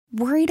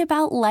Worried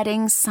about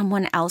letting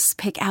someone else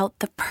pick out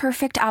the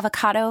perfect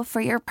avocado for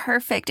your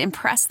perfect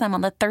impress them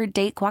on the third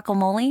date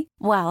guacamole?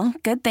 Well,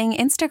 good thing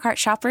Instacart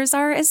shoppers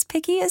are as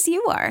picky as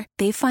you are.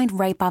 They find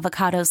ripe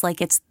avocados like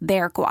it's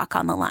their guac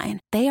on the line.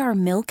 They are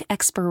milk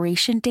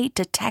expiration date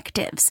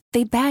detectives.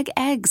 They bag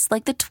eggs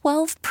like the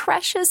 12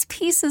 precious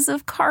pieces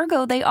of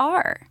cargo they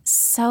are.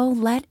 So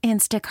let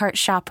Instacart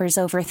shoppers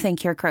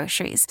overthink your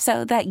groceries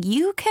so that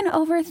you can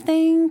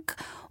overthink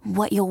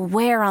what you'll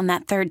wear on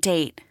that third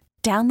date.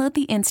 Download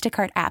the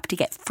Instacart app to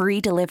get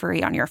free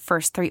delivery on your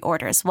first 3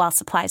 orders while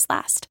supplies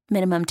last.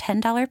 Minimum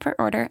 $10 per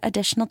order.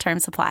 Additional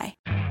terms apply.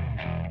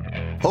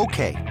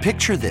 Okay,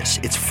 picture this.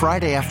 It's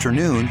Friday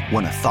afternoon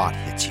when a thought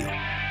hits you.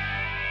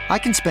 I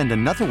can spend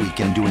another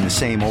weekend doing the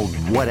same old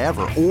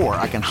whatever, or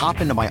I can hop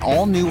into my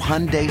all-new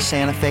Hyundai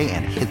Santa Fe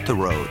and hit the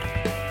road.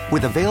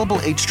 With available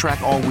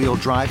H-Track all-wheel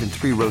drive and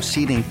 3-row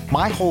seating,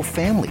 my whole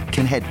family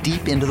can head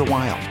deep into the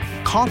wild.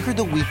 Conquer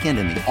the weekend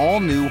in the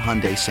all-new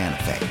Hyundai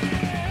Santa Fe.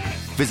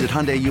 Visit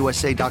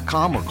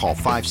HyundaiUSA.com or call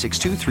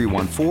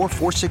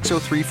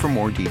 562-314-4603 for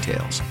more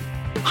details.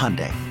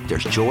 Hyundai,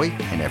 there's joy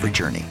in every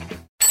journey.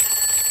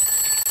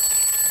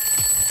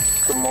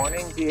 Good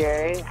morning,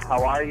 DA.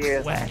 How are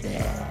you?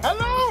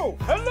 Hello!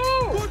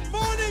 Hello! Good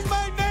morning,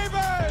 my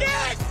neighbor!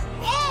 Get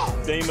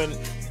off! Damon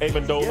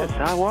Amendola. Yes,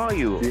 how are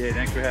you? Yeah,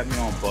 thanks for having me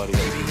on, buddy.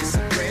 It's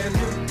a brand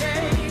new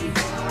day.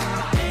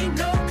 Ain't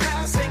no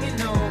clouds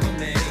hanging over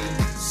me.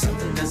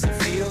 Something doesn't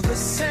feel the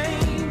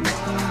same.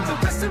 The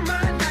rest of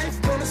my life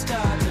gonna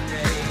start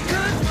today.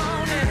 Good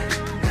morning.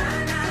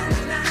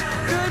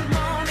 Good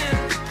morning.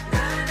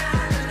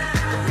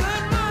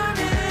 Good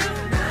morning.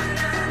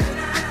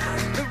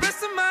 The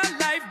rest of my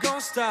life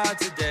gonna start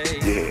today.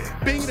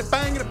 Yeah. Bing the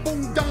bang the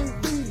boom dong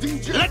boom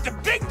ding. Let the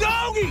big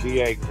doggy.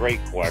 DA,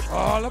 great question.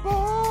 All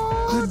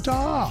aboard the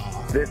dog.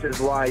 This is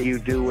why you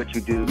do what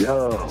you do.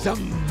 Yo.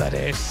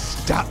 Somebody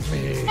stop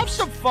me. Have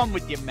some fun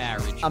with your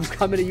marriage. I'm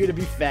coming to you to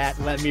be fat.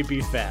 Let me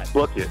be fat.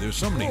 Look it. There's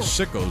so many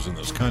sickos in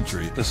this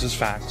country. This is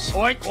facts.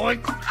 Oink,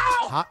 oink.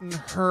 Ow! Hot and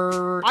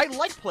hurt. I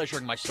like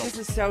pleasuring myself.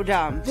 This is so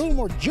dumb. A little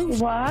more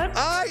juice. What?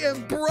 I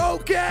am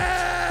broken.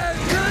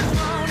 Good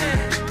morning.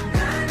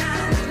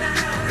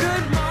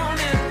 Good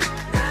morning.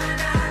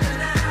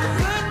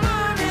 Good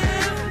morning.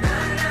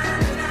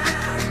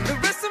 The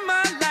rest of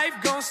my life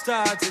gonna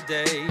start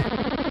today.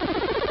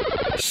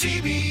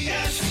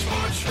 CBS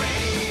Sports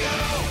Radio.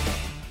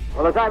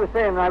 Well, as I was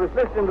saying, I was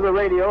listening to the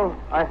radio.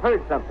 I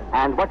heard something.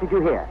 And what did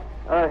you hear?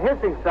 A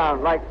hissing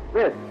sound like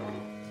this.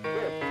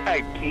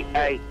 Hey,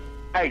 DA.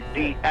 Hey,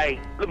 DA.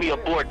 Let me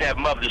aboard that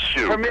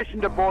mothership.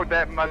 Permission to board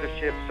that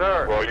mothership,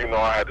 sir. Well, you know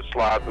I had to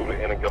slide through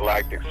the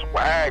intergalactic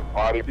swag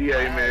party.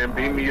 DA, man,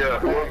 beam me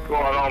up. What's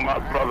going on, my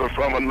brother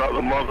from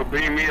another mother?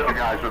 Beam me up. You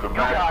guys are the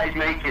best. Guys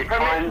make it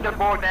Permission to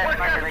board that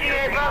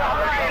mothership.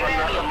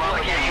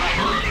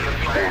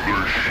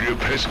 Mothership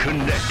has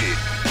connected.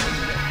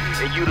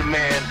 And you the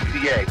man,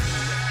 DA.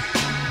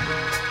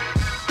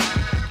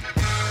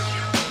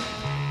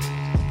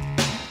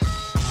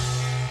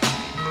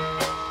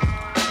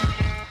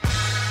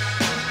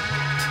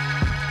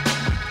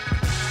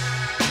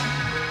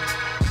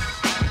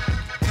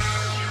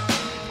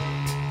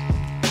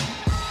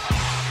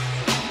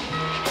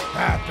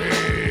 Happy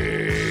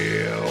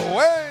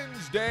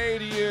Wednesday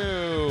to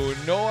you,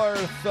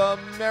 North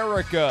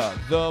America.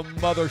 The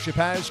mothership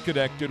has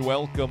connected.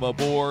 Welcome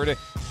aboard.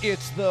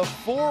 It's the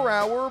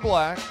 4-hour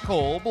Black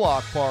Coal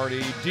Block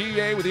Party.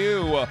 DA with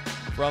you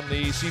from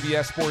the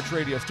CBS Sports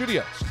Radio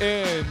studios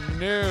in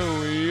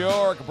New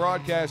York,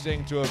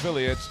 broadcasting to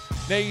affiliates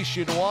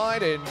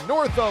nationwide and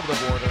north of the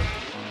border.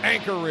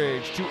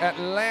 Anchorage to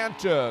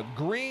Atlanta,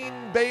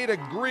 Green Bay to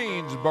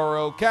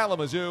Greensboro,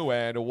 Kalamazoo,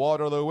 and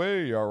Waterloo.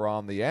 We are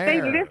on the air.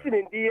 They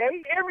listening,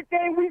 DA.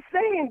 Everything we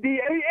saying,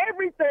 DA.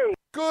 Everything.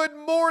 Good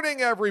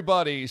morning,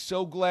 everybody.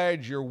 So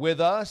glad you're with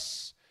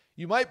us.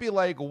 You might be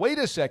like, wait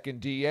a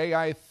second, DA.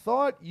 I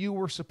thought you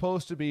were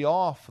supposed to be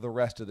off the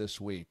rest of this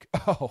week.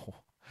 Oh,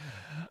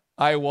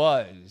 I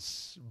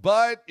was.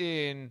 But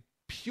in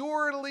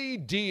purely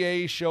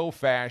DA show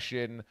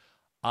fashion,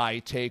 I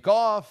take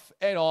off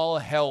and all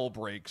hell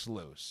breaks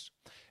loose.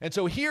 And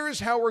so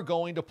here's how we're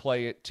going to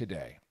play it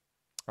today.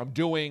 I'm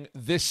doing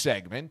this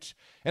segment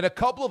and a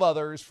couple of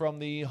others from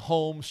the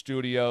home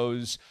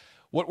studios,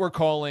 what we're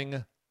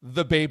calling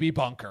the baby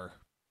bunker.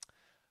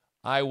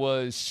 I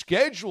was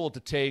scheduled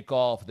to take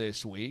off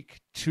this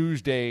week,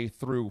 Tuesday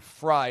through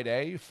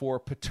Friday, for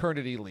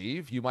paternity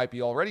leave. You might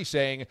be already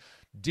saying,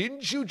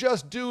 didn't you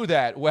just do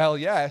that? Well,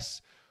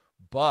 yes,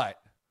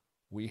 but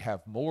we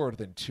have more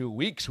than 2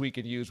 weeks we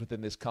can use within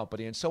this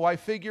company. And so I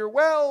figure,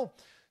 well,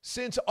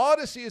 since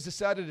Odyssey has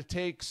decided to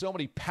take so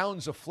many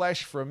pounds of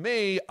flesh from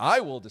me, I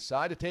will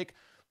decide to take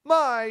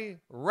my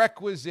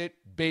requisite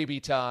baby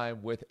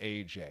time with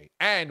AJ.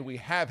 And we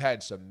have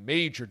had some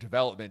major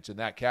developments in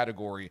that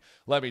category,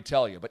 let me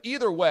tell you. But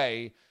either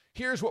way,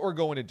 here's what we're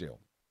going to do.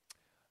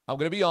 I'm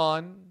going to be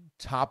on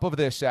top of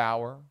this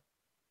hour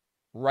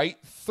right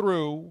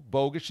through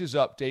Bogusch's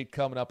update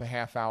coming up a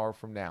half hour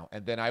from now.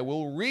 And then I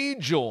will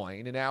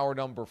rejoin in hour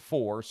number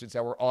 4, since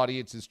our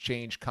audiences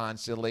change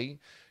constantly,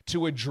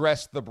 to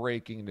address the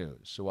breaking news.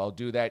 So I'll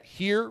do that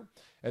here,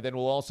 and then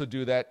we'll also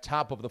do that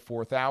top of the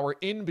 4th hour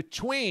in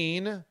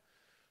between.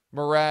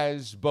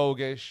 Mraz,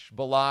 Bogusch,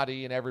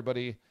 Bellotti, and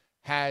everybody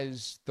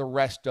has the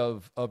rest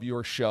of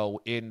your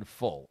show in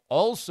full.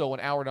 Also,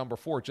 in hour number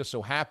 4, it just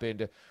so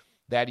happened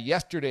that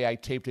yesterday I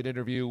taped an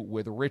interview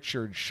with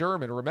Richard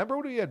Sherman. Remember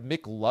when we had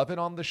Mick Lovin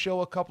on the show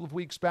a couple of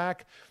weeks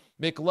back?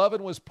 Mick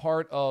Lovin was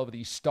part of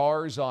the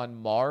Stars on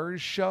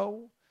Mars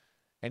show,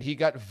 and he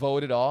got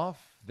voted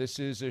off. This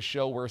is a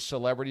show where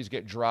celebrities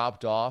get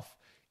dropped off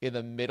in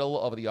the middle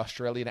of the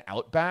Australian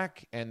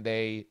outback, and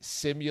they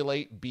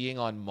simulate being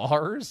on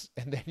Mars,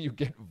 and then you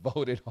get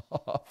voted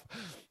off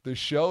the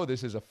show.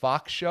 This is a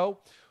Fox show.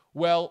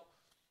 Well,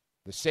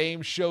 the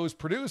same show's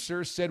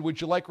producer said,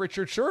 "Would you like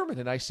Richard Sherman?"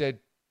 And I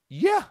said,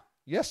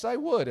 yes, I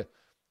would.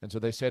 And so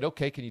they said,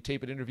 "Okay, can you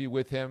tape an interview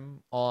with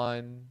him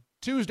on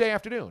Tuesday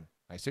afternoon?"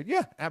 I said,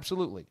 "Yeah,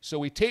 absolutely." So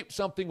we taped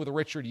something with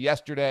Richard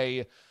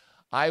yesterday.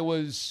 I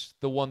was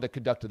the one that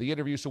conducted the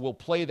interview, so we'll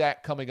play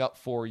that coming up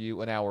for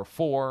you in hour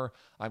 4.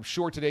 I'm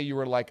sure today you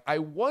were like, I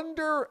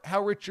wonder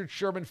how Richard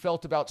Sherman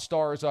felt about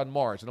Stars on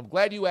Mars. And I'm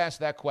glad you asked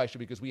that question,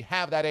 because we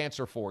have that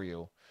answer for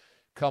you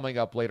coming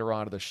up later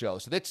on in the show.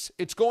 So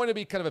it's going to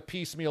be kind of a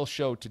piecemeal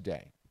show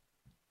today.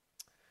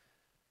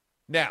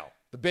 Now,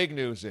 the big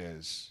news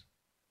is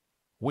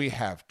we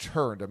have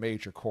turned a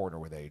major corner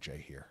with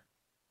AJ here.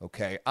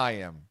 Okay, I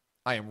am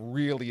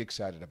really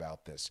excited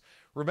about this.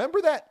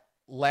 Remember that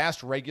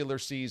last regular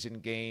season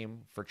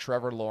game for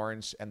Trevor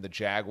Lawrence and the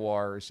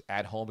Jaguars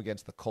at home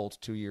against the Colts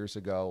 2 years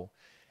ago?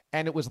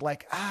 And it was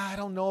like, I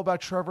don't know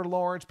about Trevor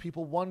Lawrence.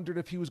 People wondered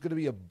if he was going to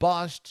be a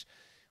bust.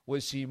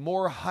 Was he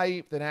more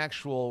hype than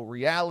actual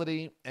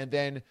reality? And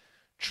then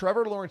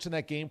Trevor Lawrence in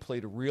that game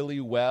played really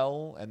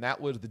well, and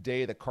that was the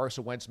day that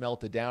Carson Wentz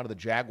melted down and the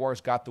Jaguars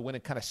got the win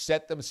and kind of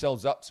set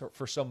themselves up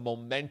for some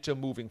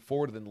momentum moving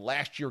forward. And then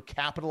last year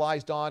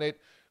capitalized on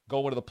it,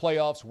 going to the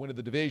playoffs, winning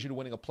the division,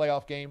 winning a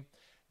playoff game.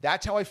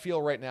 That's how I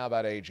feel right now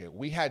about AJ.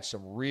 We had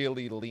some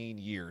really lean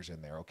years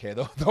in there, okay?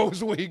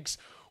 Those weeks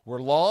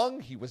were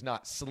long. He was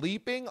not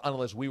sleeping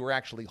unless we were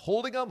actually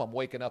holding him. I'm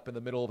waking up in the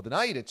middle of the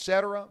night,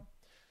 etc.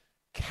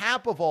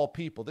 Cap, of all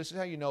people, this is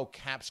how you know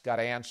Cap's got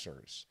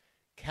answers.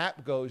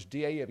 Cap goes,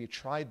 "DA, have you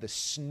tried the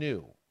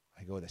snoo?"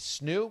 I go, "The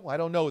snoo? I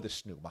don't know the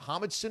snoo.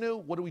 Mohammed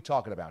Sanu? What are we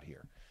talking about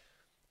here?"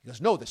 He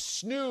goes, "No, the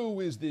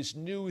snoo is this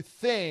new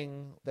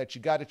thing that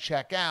you got to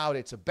check out.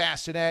 It's a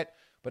bassinet,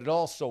 but it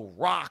also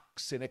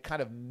rocks, and it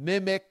kind of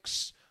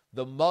mimics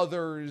the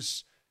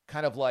mother's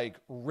kind of like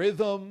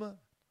rhythm."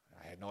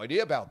 I had no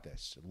idea about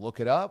this. Look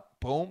it up.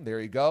 Boom, there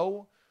you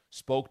go.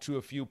 Spoke to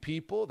a few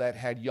people that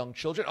had young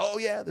children. "Oh,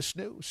 yeah, the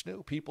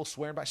snoo. People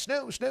swearing by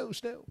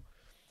snoo.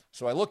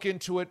 So I look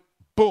into it.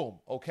 Boom,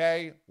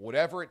 okay,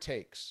 whatever it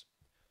takes.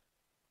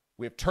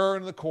 We've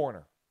turned the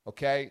corner,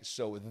 okay?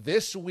 So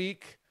this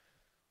week,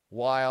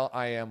 while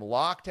I am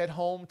locked at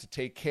home to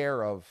take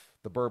care of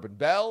the Bourbon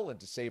Bell and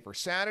to save her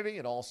sanity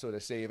and also to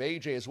save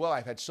AJ as well,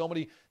 I've had so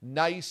many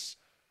nice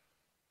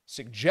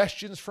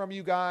suggestions from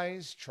you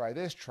guys. Try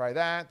this, try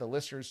that. The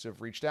listeners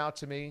have reached out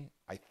to me.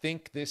 I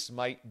think this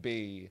might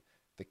be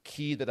the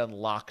key that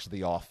unlocks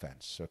the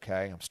offense,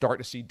 okay? I'm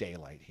starting to see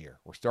daylight here.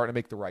 We're starting to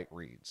make the right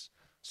reads.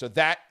 So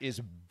that is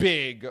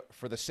big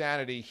for the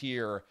sanity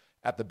here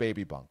at the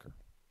Baby Bunker.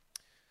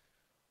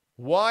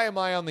 Why am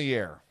I on the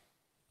air?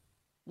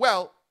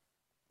 Well,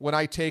 when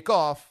I take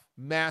off,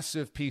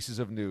 massive pieces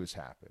of news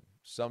happen.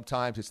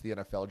 Sometimes it's the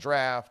NFL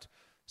draft.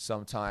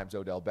 Sometimes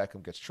Odell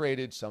Beckham gets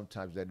traded.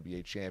 Sometimes the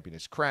NBA champion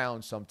is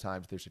crowned.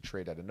 Sometimes there's a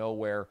trade out of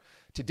nowhere.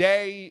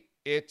 Today,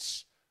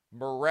 it's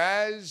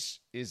Mraz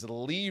is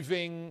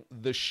leaving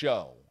the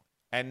show.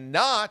 And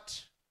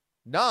not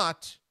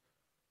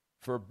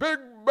for Big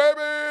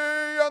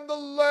Baby and the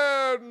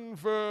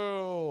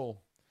landfill.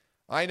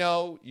 I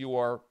know you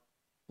are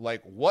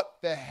like, what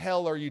the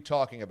hell are you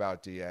talking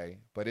about, DA?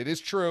 But it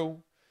is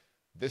true.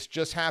 This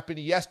just happened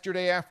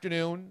yesterday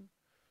afternoon.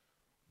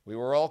 We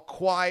were all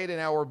quiet in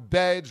our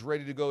beds,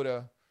 ready to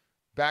go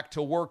back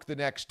to work the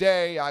next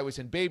day. I was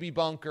in Baby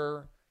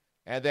Bunker.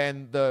 And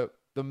then the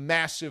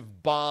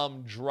massive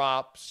bomb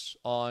drops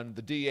on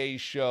the DA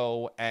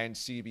show and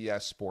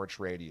CBS Sports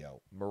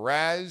Radio.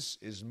 Mraz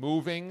is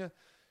moving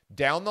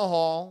down the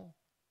hall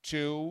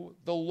to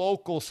the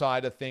local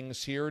side of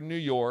things here in New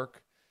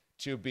York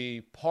to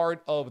be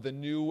part of the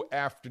new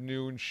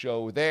afternoon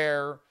show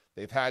there.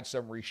 They've had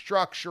some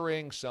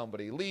restructuring,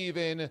 somebody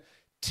leaving.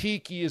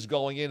 Tiki is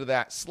going into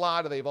that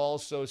slot. They've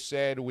also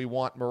said we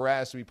want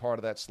Mraz to be part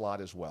of that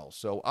slot as well.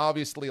 So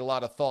obviously a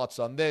lot of thoughts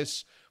on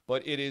this,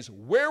 but it is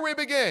where we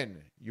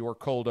begin your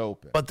cold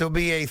open. But there'll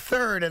be a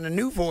third and a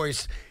new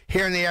voice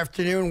here in the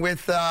afternoon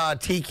with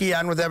Tiki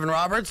and with Evan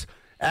Roberts.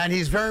 And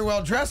he's very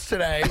well dressed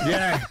today.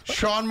 Yeah.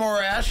 Sean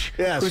Morash,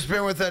 who's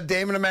been with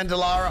Damon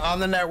Amendolara on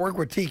the network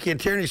where Tiki and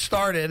Tierney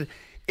started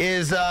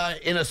is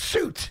in a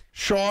suit.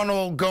 Sean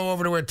will go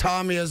over to where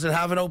Tommy is and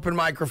have an open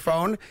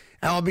microphone,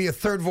 and I'll be a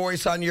third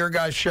voice on your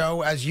guys'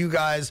 show as you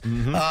guys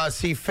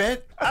see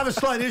fit. I have a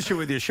slight issue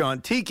with you,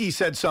 Sean. Tiki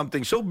said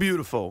something so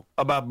beautiful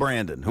about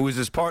Brandon, who was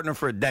his partner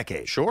for a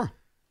decade. Sure.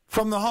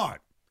 From the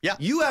heart. Yeah.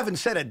 You haven't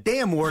said a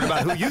damn word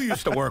about who you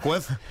used to work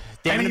with.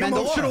 Any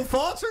emotional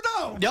thoughts or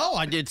no?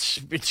 No,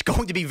 it's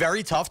going to be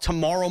very tough.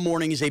 Tomorrow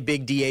morning is a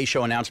big DA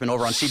show announcement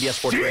over on CBS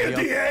Sports Radio.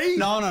 DA?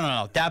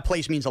 No. That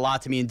place means a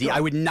lot to me. And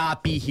I would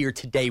not be here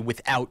today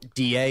without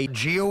DA.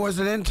 Gio was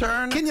an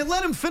intern. Can you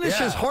let him finish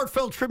his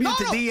heartfelt tribute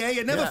to DA?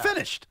 It never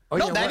finished.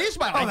 That is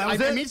my.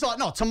 It means a lot.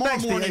 No, tomorrow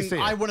morning.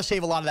 I want to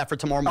save a lot of that for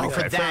tomorrow morning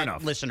for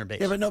that listener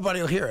base. Yeah, but nobody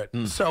will hear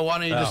it. So why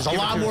don't you just? There's a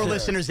lot more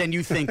listeners than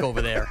you think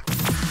over there.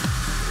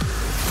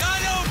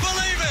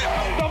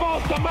 The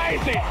most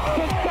amazing,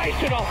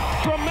 sensational,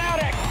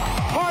 dramatic,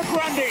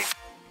 heart-rending.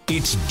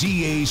 It's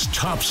DA's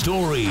top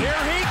story. Here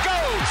he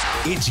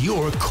goes. It's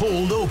your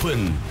cold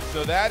open.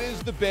 So that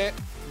is the bit.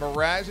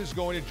 Mraz is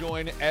going to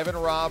join Evan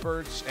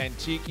Roberts and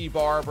Tiki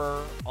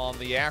Barber on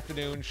the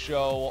afternoon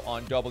show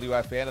on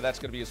WFAN, and that's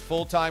going to be his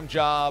full-time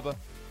job.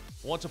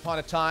 Once upon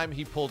a time,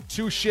 he pulled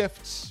 2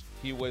 shifts.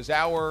 He was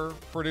our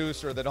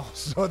producer, then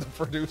also the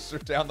producer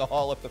down the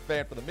hall at the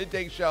Fan for the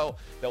midday show.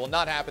 That will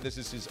not happen. This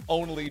is his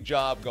only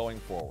job going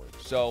forward.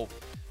 So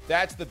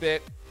that's the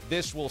bit.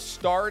 This will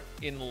start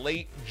in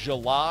late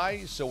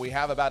July, so we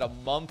have about a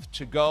month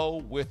to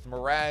go with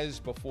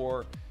Mraz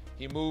before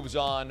he moves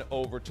on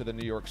over to the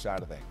New York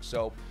side of things.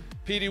 So,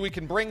 Petey, we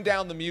can bring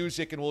down the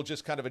music and we'll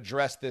just kind of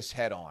address this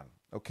head on,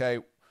 okay?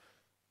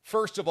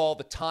 First of all,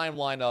 the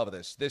timeline of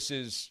this. This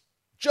is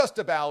just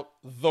about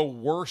the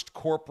worst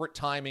corporate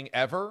timing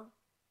ever.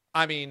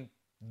 I mean,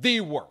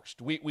 the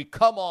worst. We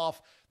come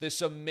off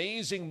this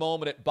amazing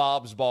moment at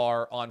Bob's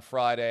Bar on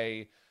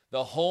Friday,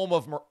 the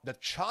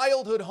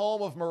childhood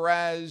home of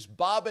Mraz.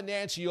 Bob and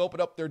Nancy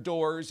open up their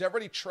doors.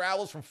 Everybody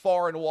travels from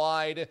far and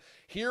wide.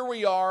 Here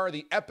we are,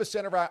 the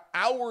epicenter of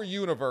our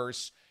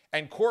universe,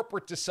 and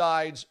corporate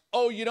decides,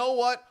 oh, you know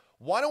what?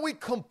 Why don't we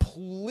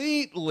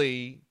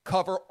completely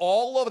cover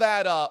all of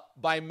that up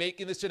by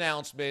making this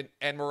announcement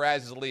and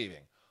Mraz is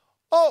leaving?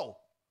 Oh,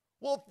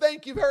 well,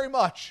 thank you very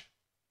much.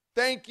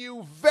 Thank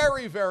you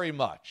very, very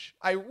much.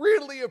 I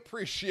really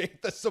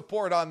appreciate the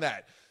support on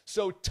that.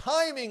 So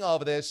timing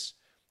of this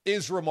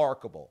is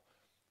remarkable.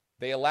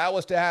 They allow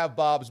us to have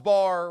Bob's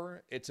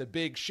Bar. It's a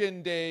big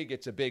shindig.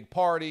 It's a big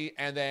party.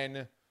 And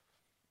then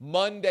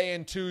Monday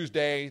and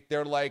Tuesday,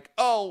 they're like,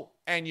 oh,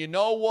 and you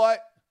know what?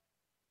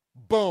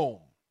 Boom.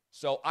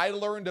 So I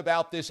learned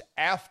about this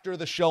after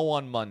the show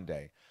on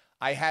Monday.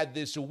 I had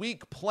this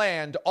week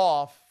planned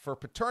off for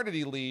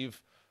paternity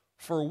leave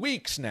for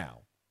weeks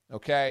now,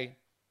 okay?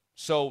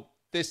 So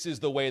this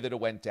is the way that it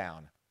went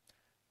down.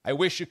 I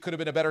wish it could have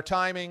been a better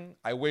timing.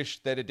 I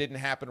wish that it didn't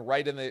happen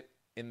right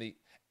in the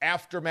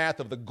aftermath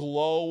of the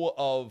glow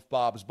of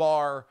Bob's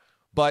Bar,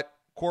 but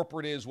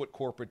corporate is what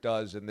corporate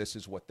does, and this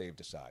is what they've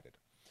decided.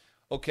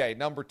 Okay,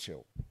 number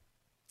 2.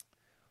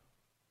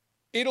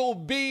 It'll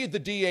be the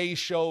DA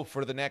show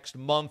for the next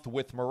month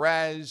with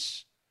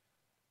Mraz.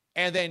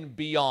 And then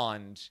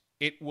beyond,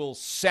 it will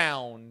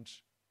sound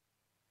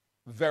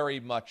very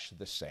much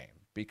the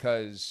same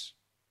because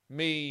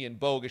me and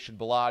Bogusch and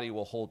Bellotti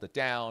will hold it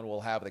down.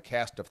 We'll have the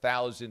cast of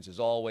thousands, as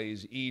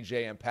always,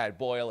 EJ and Pat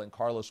Boyle and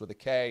Carlos with a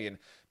K and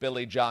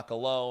Billy Jock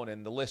alone,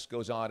 and the list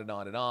goes on and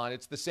on and on.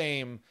 It's the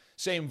same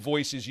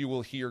voices you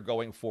will hear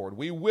going forward.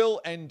 We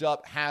will end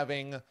up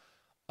having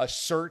a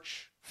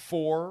search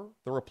for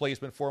the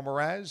replacement for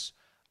Mraz.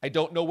 I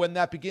don't know when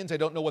that begins. I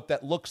don't know what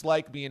that looks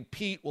like. Me and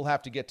Pete will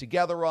have to get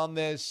together on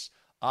this.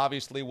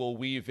 Obviously, we'll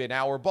weave in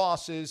our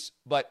bosses,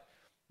 but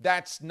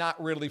that's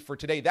not really for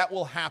today. That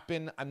will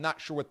happen. I'm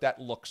not sure what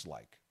that looks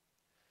like.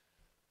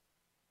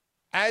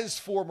 As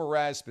for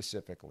Mraz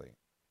specifically,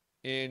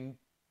 in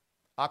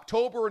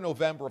October and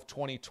November of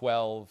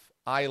 2012,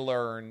 I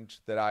learned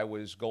that I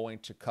was going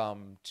to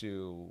come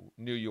to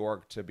New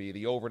York to be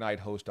the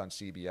overnight host on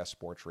CBS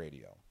Sports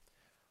Radio.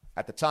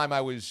 At the time,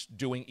 I was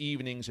doing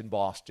evenings in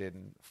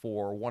Boston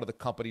for one of the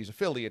company's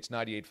affiliates,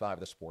 98.5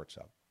 The Sports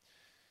Hub.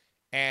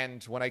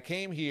 And when I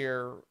came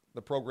here,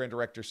 the program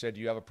director said,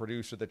 do you have a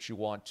producer that you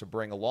want to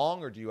bring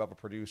along, or do you have a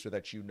producer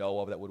that you know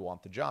of that would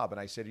want the job? And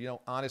I said,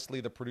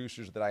 honestly, the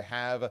producers that I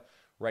have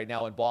right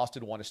now in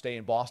Boston want to stay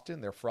in Boston.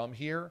 They're from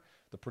here.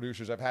 The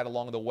producers I've had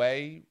along the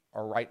way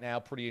are right now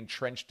pretty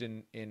entrenched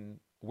in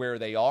where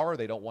they are.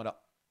 They don't want to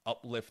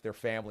uplift their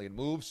family and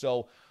move.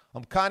 So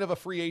I'm kind of a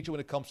free agent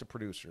when it comes to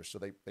producers. So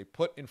they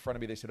put in front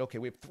of me, they said, okay,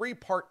 we have 3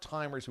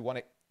 part-timers who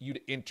want you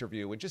to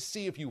interview and just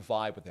see if you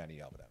vibe with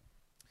any of them.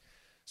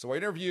 So I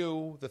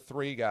interview the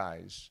 3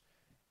 guys,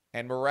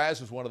 and Mraz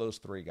was one of those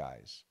 3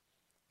 guys.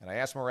 And I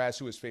asked Mraz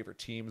who his favorite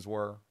teams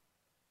were,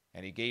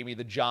 and he gave me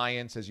the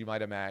Giants, as you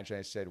might imagine.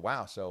 I said,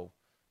 wow, so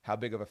how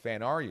big of a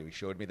fan are you? He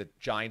showed me the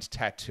Giants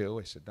tattoo.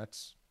 I said,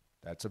 that's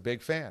a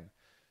big fan.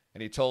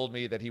 And he told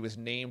me that he was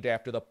named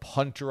after the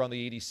punter on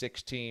the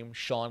 86 team,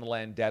 Sean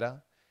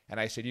Landetta. And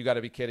I said, you got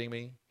to be kidding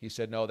me. He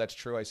said, no, that's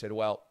true. I said,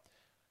 well,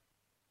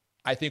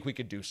 I think we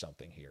could do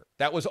something here.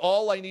 That was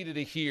all I needed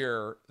to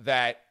hear,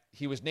 that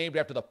he was named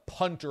after the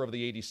punter of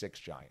the 86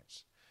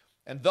 Giants,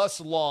 and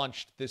thus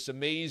launched this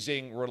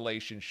amazing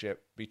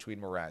relationship between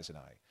Mraz and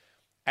I.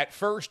 At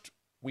first,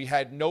 we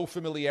had no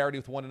familiarity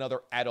with one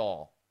another at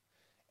all.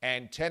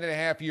 And 10 and a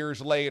half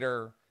years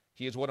later,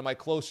 he is one of my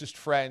closest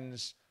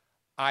friends.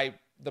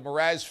 The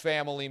Mraz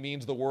family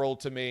means the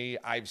world to me.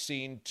 I've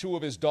seen 2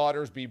 of his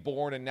daughters be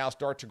born and now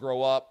start to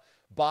grow up.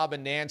 Bob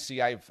and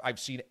Nancy, I've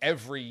seen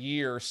every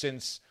year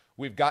since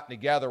we've gotten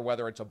together,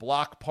 whether it's a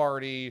block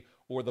party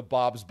or the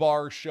Bob's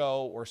Bar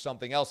show or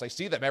something else. I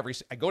see them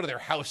I go to their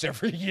house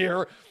every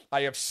year.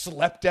 I have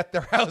slept at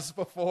their house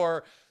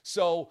before.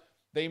 So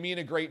they mean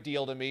a great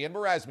deal to me, and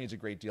Mraz means a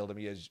great deal to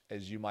me,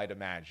 as you might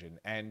imagine.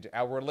 And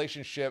our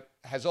relationship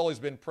has always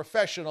been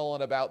professional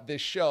and about this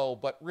show,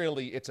 but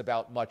really it's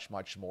about much,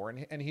 much more.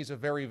 And he's a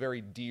very, very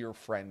dear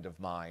friend of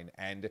mine.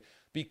 And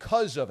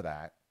because of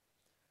that,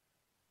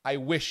 I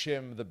wish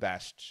him the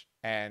best.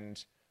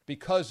 And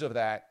because of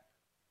that,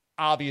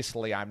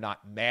 obviously I'm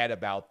not mad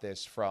about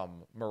this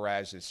from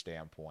Mraz's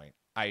standpoint.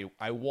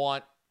 I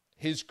want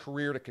his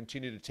career to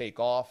continue to take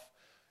off,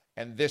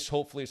 and this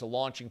hopefully is a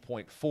launching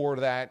point for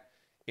that.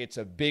 It's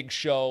a big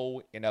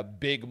show in a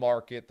big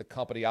market. The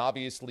company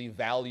obviously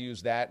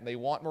values that, and they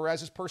want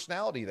Mraz's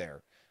personality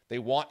there. They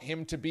want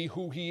him to be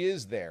who he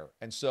is there.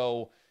 And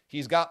so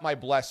he's got my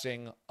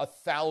blessing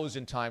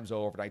 1,000 times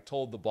over. And I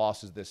told the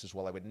bosses this as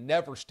well. I would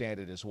never stand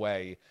in his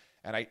way.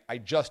 And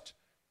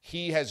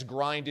he has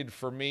grinded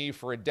for me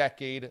for a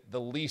decade. The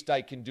least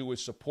I can do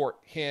is support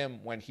him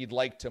when he'd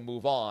like to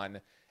move on.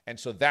 And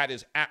so that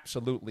is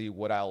absolutely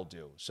what I'll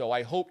do. So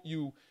I hope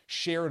you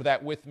share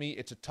that with me.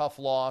 It's a tough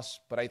loss,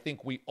 but I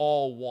think we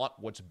all want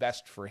what's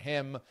best for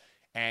him.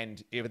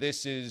 And if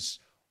this is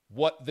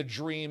what the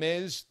dream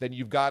is, then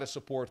you've got to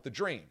support the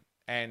dream.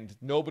 And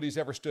nobody's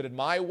ever stood in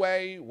my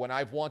way when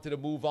I've wanted to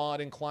move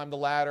on and climb the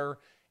ladder.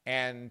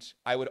 And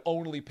I would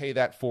only pay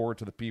that forward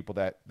to the people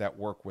that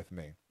work with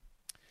me.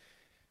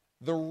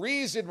 The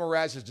reason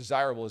Mraz is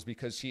desirable is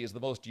because he is the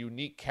most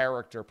unique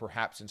character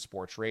perhaps in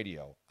sports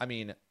radio. I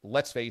mean,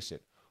 let's face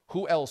it.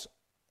 Who else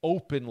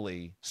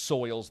openly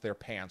soils their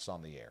pants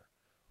on the air?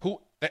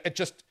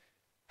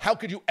 How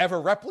could you ever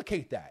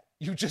replicate that?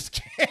 You just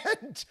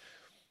can't.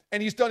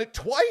 And he's done it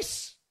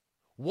twice.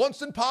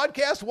 Once in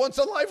podcast, once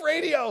on live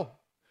radio.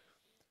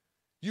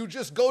 You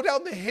just go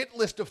down the hit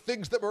list of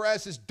things that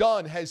Mraz has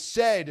done, has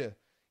said.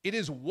 It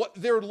is what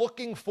they're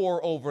looking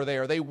for over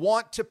there. They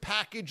want to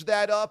package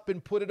that up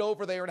and put it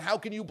over there. And how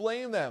can you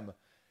blame them?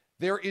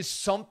 There is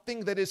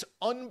something that is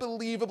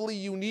unbelievably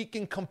unique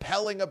and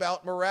compelling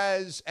about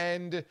Mraz.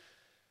 And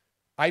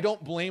I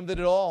don't blame them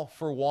at all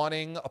for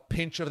wanting a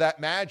pinch of that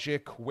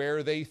magic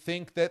where they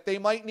think that they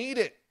might need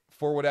it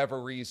for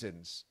whatever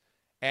reasons.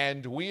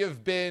 And we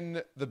have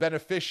been the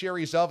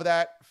beneficiaries of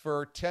that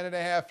for 10 and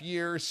a half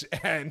years.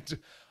 And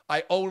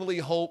I only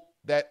hope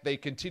that they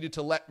continue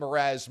to let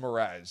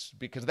Mraz,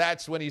 because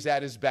that's when he's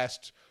at his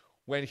best,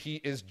 when he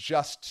is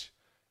just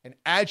an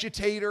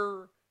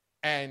agitator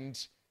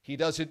and he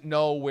doesn't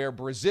know where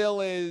Brazil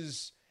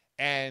is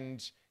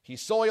and he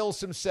soils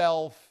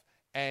himself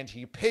and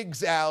he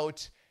pigs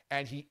out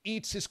and he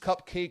eats his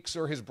cupcakes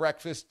or his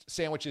breakfast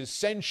sandwiches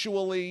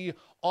sensually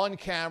on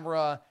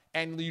camera,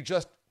 and you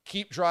just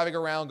keep driving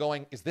around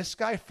going, is this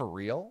guy for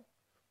real?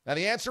 Now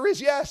the answer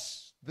is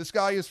yes, this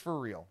guy is for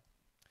real.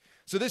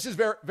 So this is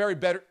very, very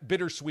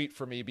bittersweet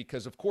for me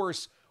because, of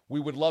course, we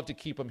would love to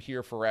keep him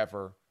here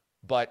forever,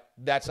 but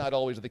that's not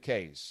always the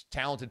case.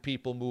 Talented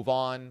people move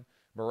on.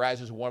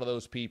 Mraz is one of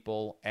those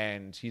people,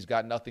 and he's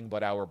got nothing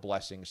but our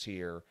blessings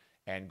here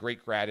and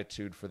great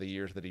gratitude for the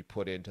years that he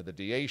put into the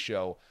DA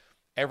show.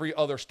 Every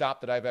other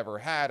stop that I've ever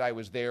had, I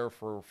was there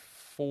for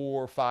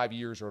 4 or 5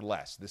 years or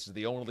less. This is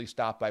the only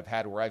stop I've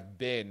had where I've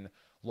been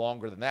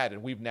longer than that,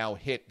 and we've now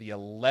hit the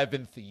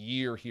 11th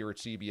year here at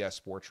CBS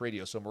Sports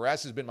Radio. So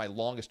Mraz has been my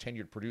longest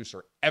tenured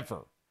producer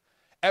ever,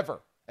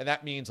 and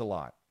that means a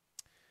lot.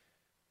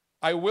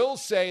 I will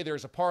say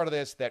there's a part of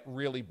this that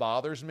really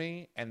bothers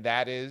me, and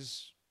that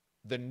is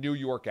the New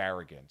York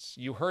arrogance.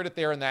 You heard it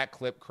there in that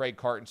clip, Craig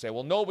Carton say,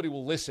 well, nobody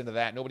will listen to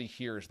that, nobody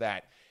hears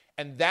that.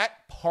 And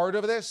that part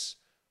of this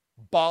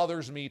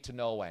bothers me to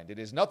no end. It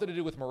has nothing to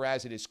do with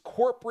Mraz. It is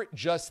corporate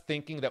just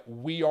thinking that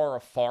we are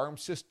a farm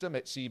system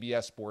at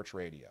CBS Sports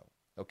Radio,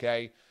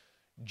 okay?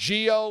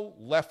 Gio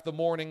left the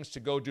mornings to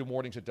go do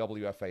mornings at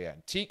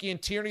WFAN. Tiki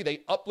and Tierney,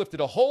 they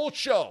uplifted a whole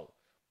show,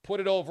 put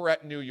it over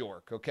at New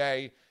York,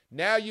 okay?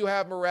 Now you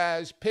have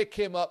Mraz, pick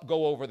him up,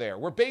 go over there.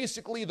 We're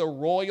basically the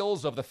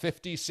Royals of the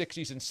 50s,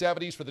 60s, and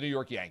 70s for the New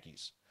York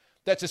Yankees.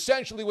 That's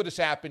essentially what has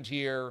happened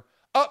here.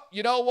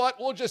 You know what?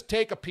 We'll just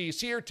take a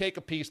piece here, take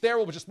a piece there.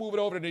 We'll just move it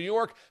over to New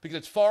York because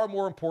it's far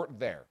more important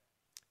there.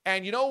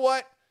 And you know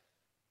what?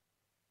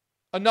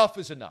 Enough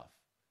is enough.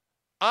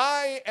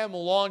 I am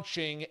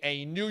launching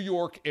a New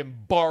York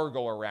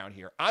embargo around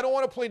here. I don't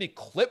want to play any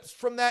clips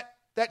from that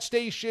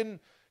station.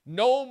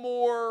 No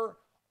more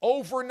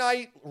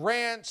overnight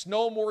rants,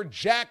 no more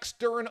Jack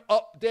Stern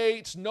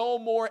updates, no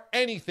more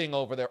anything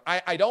over there.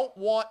 I don't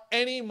want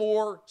any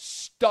more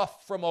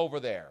stuff from over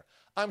there.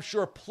 I'm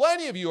sure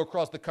plenty of you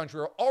across the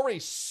country are already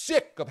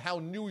sick of how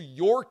New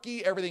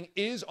Yorky everything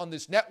is on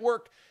this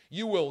network.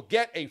 You will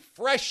get a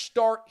fresh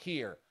start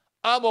here.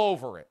 I'm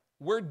over it.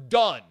 We're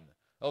done.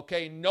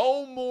 Okay,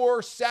 no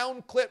more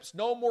sound clips,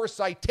 no more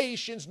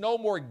citations, no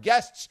more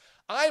guests.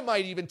 I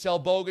might even tell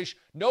Bogusch,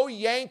 no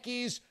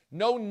Yankees,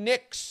 no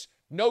Knicks,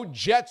 no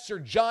Jets or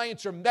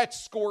Giants or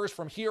Mets scores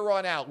from here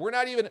on out. We're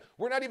not even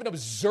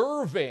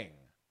observing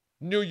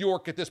New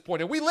York at this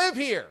point. And we live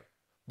here.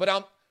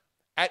 But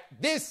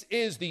this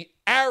is the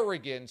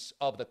arrogance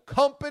of the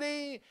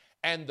company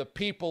and the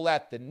people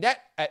at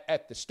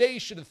the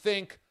station to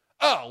think,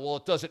 oh, well,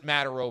 it doesn't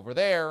matter over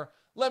there.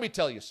 Let me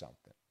tell you something.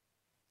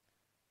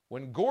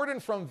 When Gordon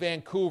from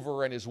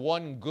Vancouver and his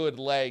one good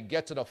leg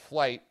gets on a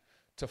flight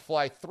to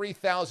fly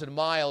 3,000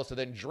 miles to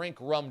then drink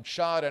rum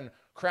chata and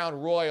Crown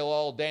Royal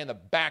all day in the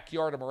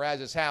backyard of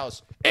Mraz's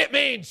house, it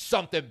means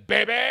something,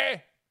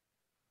 baby.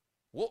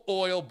 We'll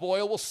oil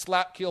boil, we'll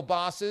slap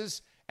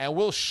kielbases, and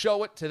we'll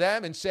show it to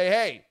them and say,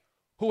 hey,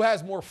 who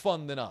has more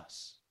fun than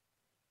us?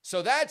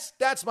 So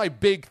that's my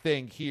big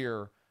thing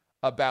here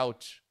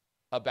about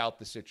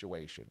the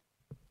situation.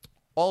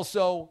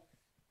 Also,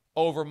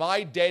 over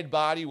my dead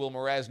body will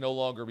Mraz no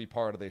longer be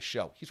part of this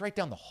show. He's right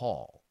down the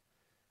hall.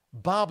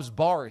 Bob's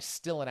Bar is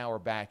still in our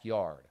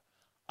backyard.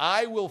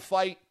 I will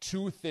fight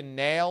tooth and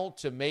nail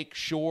to make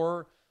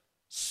sure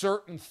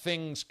certain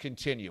things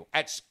continue.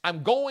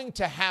 I'm going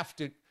to have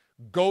to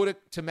go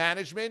to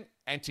management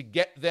and to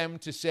get them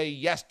to say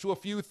yes to a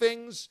few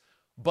things,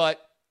 but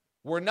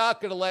we're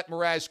not going to let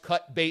Mraz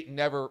cut bait and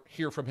never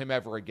hear from him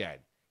ever again.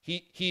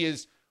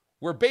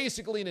 We're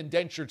basically in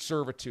indentured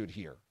servitude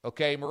here,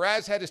 okay?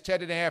 Mraz had his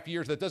 10.5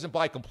 years. That doesn't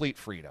buy complete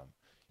freedom.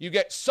 You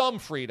get some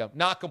freedom,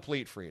 not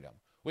complete freedom.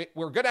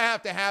 We're going to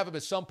have him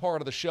as some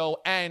part of the show,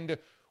 and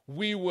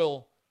we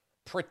must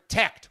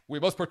protect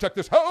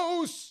this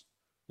house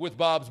with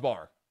Bob's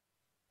Bar.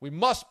 We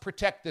must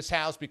protect this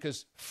house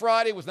because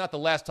Friday was not the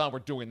last time we're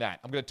doing that.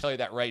 I'm going to tell you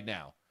that right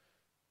now.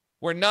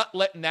 We're not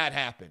letting that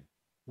happen.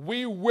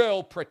 We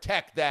will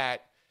protect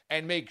that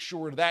and make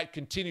sure that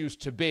continues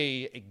to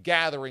be a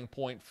gathering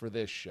point for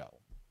this show.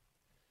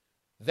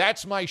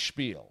 That's my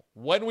spiel.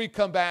 When we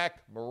come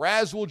back,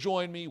 Mraz will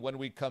join me. When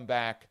we come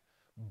back,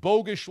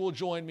 Bogusch will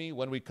join me.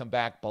 When we come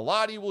back,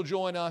 Bellotti will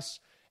join us.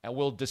 And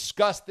we'll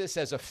discuss this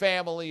as a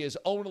family, as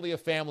only a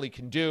family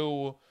can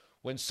do.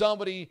 When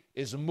somebody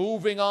is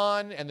moving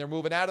on and they're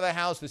moving out of the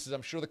house, this is,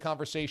 I'm sure, the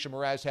conversation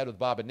Mraz had with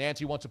Bob and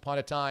Nancy once upon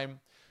a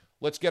time.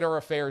 Let's get our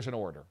affairs in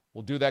order.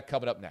 We'll do that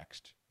coming up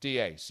next.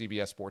 DA,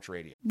 CBS Sports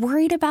Radio.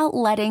 Worried about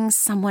letting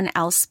someone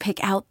else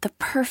pick out the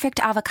perfect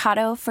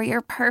avocado for your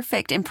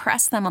perfect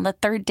impress them on the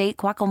third date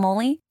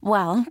guacamole?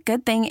 Well,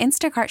 good thing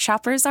Instacart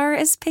shoppers are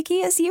as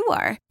picky as you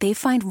are. They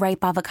find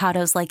ripe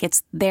avocados like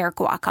it's their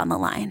guac on the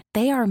line.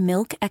 They are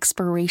milk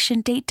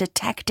expiration date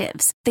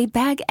detectives. They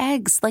bag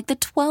eggs like the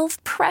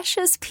 12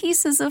 precious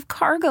pieces of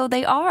cargo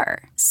they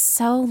are.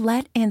 So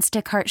let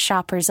Instacart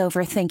shoppers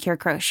overthink your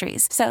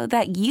groceries so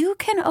that you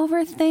can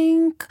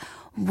overthink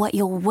what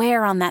you'll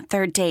wear on that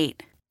third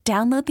date.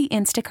 Download the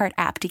Instacart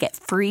app to get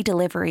free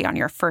delivery on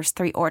your first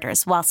 3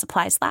 orders while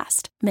supplies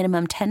last.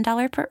 Minimum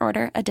 $10 per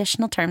order.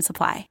 Additional terms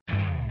apply.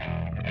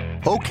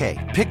 Okay,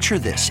 picture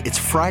this. It's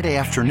Friday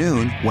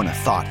afternoon when a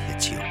thought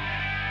hits you.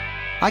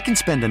 I can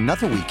spend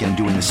another weekend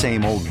doing the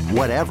same old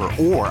whatever,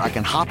 or I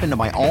can hop into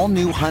my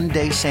all-new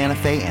Hyundai Santa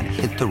Fe and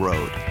hit the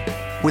road.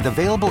 With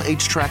available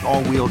H-Track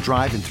all-wheel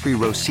drive and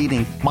 3-row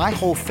seating, my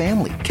whole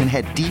family can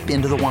head deep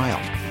into the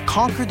wild.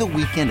 Conquer the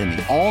weekend in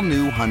the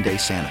all-new Hyundai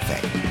Santa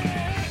Fe.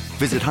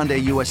 Visit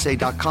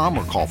HyundaiUSA.com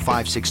or call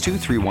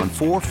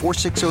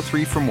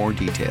 562-314-4603 for more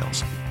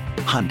details.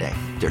 Hyundai,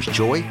 there's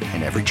joy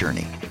in every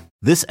journey.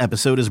 This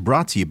episode is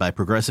brought to you by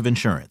Progressive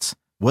Insurance.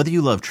 Whether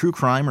you love true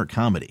crime or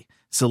comedy,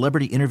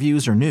 celebrity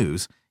interviews or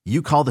news,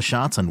 you call the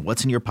shots on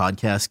what's in your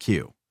podcast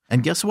queue.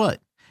 And guess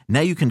what? Now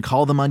you can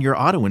call them on your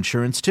auto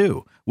insurance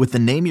too with the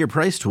Name Your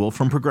Price tool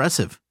from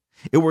Progressive.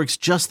 It works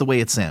just the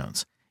way it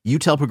sounds. You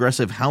tell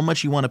Progressive how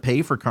much you want to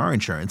pay for car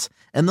insurance,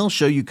 and they'll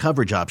show you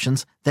coverage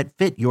options that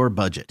fit your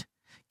budget.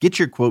 Get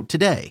your quote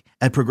today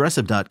at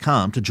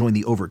Progressive.com to join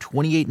the over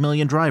 28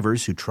 million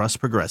drivers who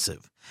trust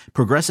Progressive.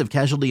 Progressive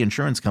Casualty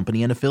Insurance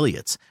Company and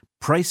Affiliates.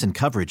 Price and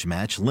coverage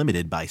match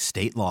limited by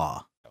state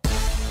law.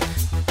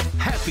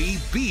 Happy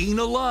Being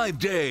Alive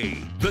Day,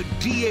 the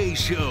DA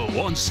Show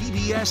on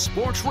CBS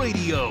Sports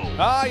Radio.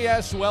 Ah,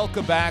 yes,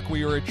 welcome back.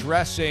 We are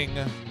addressing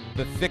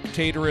the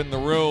dictator in the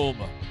room.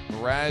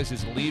 Mraz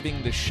is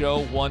leaving the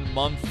show 1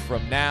 month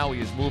from now.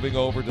 He is moving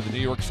over to the New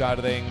York side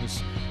of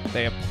things.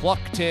 They have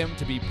plucked him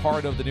to be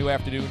part of the new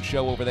afternoon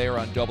show over there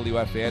on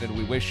WFAN, and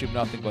we wish him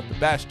nothing but the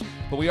best.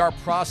 But we are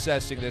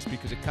processing this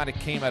because it kind of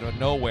came out of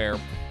nowhere.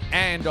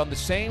 And on the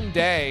same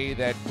day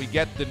that we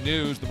get the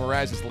news that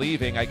Mraz is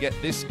leaving, I get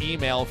this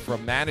email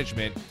from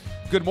management.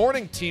 Good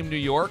morning, Team New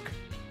York.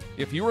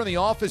 If you were in the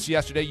office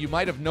yesterday, you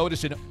might have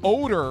noticed an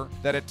odor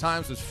that at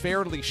times was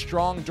fairly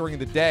strong during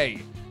the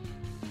day.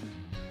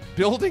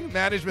 Building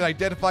management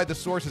identified the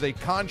source as a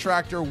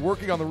contractor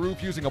working on the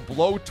roof using a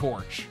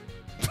blowtorch.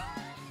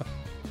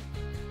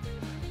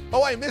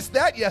 Oh, I missed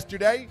that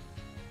yesterday.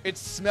 It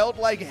smelled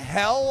like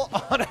hell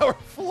on our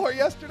floor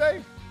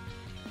yesterday.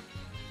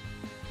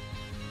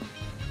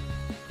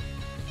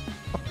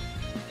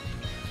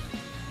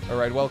 All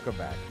right, welcome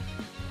back.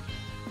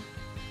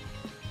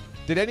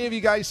 Did any of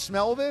you guys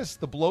smell this?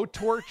 The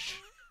blowtorch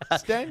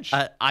stench?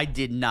 I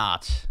did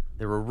not.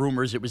 There were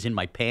rumors it was in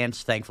my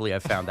pants. Thankfully, I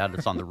found out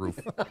it's on the roof.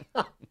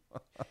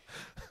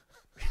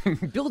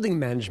 Building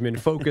management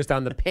focused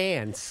on the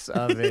pants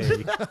of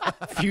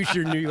a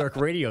future New York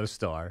radio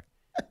star.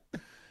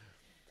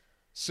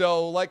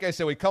 So, like I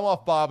said, we come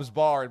off Bob's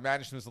Bar, and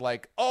management's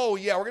like, oh,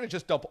 yeah, we're going to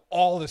just dump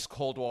all this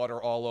cold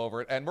water all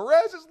over it, and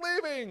Mraz is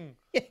leaving.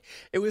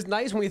 It was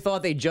nice when we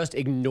thought they just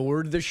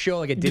ignored the show,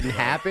 like it didn't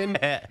happen,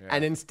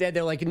 and instead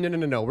they're like,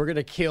 no, we're going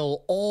to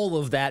kill all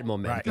of that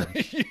momentum.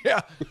 Right.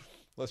 Yeah.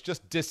 Let's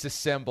just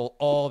disassemble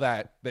all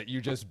that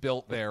you just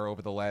built there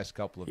over the last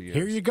couple of years.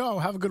 Here you go.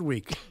 Have a good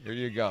week. Here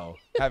you go.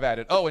 Have at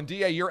it. Oh, and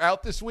DA, you're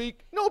out this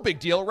week? No big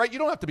deal, right? You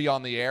don't have to be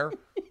on the air.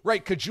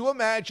 Right. Could you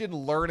imagine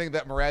learning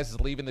that Mraz is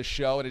leaving the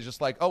show and it's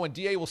just like, oh, and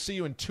DA will see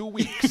you in 2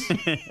 weeks.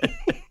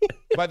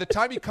 By the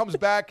time he comes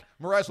back,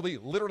 Mraz will be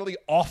literally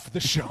off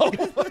the show.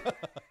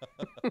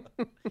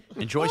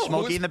 Enjoy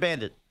Smokey and the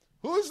Bandit.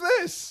 Who's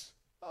this?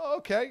 Oh,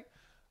 okay.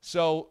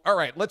 So, all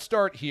right, let's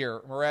start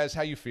here. Mraz,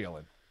 how you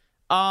feeling?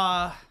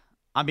 I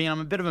mean, I'm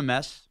a bit of a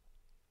mess.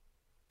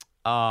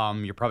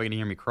 You're probably going to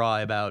hear me cry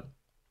about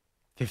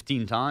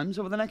 15 times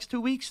over the next 2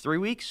 weeks, 3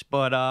 weeks.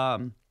 But I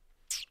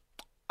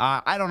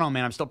don't know,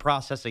 man. I'm still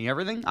processing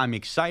everything. I'm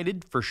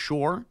excited for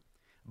sure.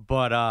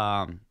 But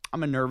I'm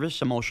a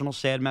nervous, emotional,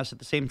 sad mess at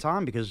the same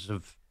time because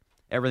of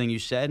everything you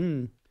said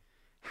and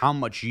how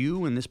much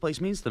you and this place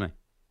means to me.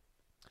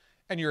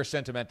 And you're a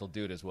sentimental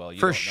dude as well.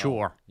 For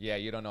sure. Yeah,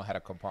 you don't know how to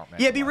compartmentalize.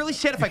 Yeah, it'd be really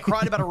sad if I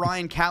cried about a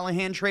Ryan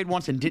Callahan trade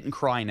once and didn't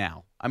cry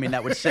now. I mean,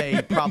 that would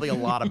say probably a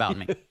lot about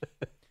me.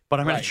 But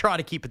I'm going to try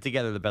to keep it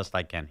together the best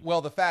I can. Well,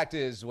 the fact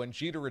is, when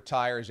Jeter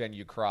retires and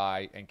you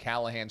cry, and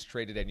Callahan's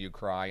traded and you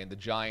cry, and the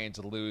Giants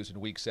lose in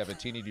Week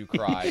 17 and you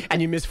cry.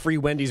 And you miss free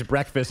Wendy's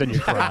breakfast and you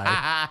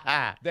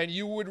cry. Then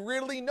you would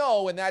really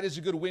know, and that is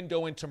a good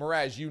window into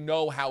Mraz. You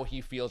know how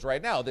he feels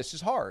right now. This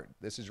is hard.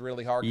 This is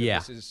really hard. Yeah.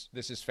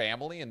 This is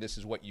family, and this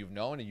is what you've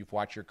known, and you've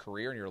watched your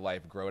career and your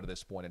life grow to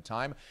this point in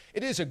time.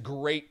 It is a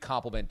great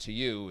compliment to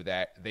you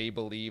that they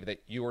believe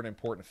that you are an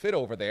important fit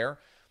over there.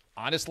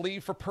 Honestly,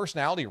 for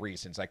personality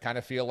reasons, I kind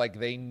of feel like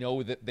they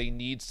know that they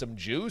need some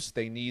juice.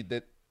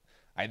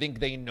 I think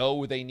they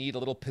know they need a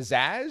little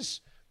pizzazz.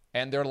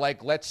 And they're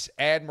like, let's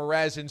add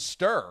Mraz and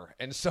stir.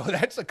 And so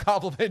that's a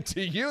compliment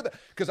to you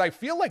because I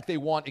feel like they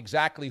want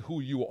exactly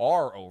who you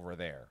are over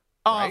there.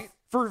 Right?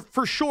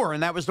 For sure.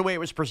 And that was the way it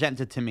was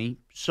presented to me.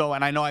 So,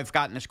 and I know I've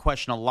gotten this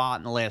question a lot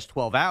in the last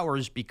 12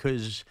 hours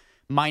because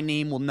my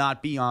name will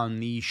not be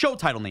on the show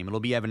title name. It'll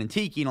be Evan and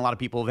Tiki. And a lot of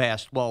people have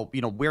asked, well,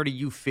 where do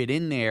you fit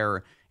in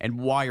there? And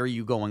why are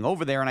you going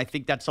over there? And I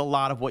think that's a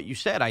lot of what you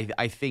said.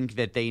 I think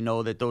that they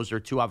know that those are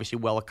two obviously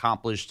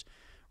well-accomplished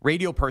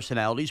radio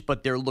personalities,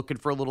 but they're looking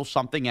for a little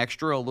something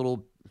extra, a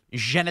little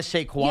je ne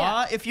sais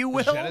quoi, if you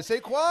will. Je ne sais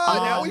quoi.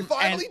 Now we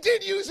finally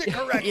did use it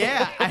correctly.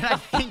 Yeah, and I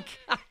think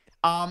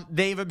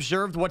they've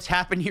observed what's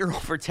happened here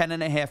over 10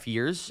 and a half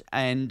years.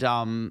 And,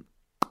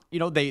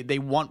 they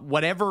want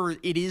whatever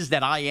it is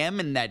that I am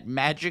and that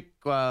magic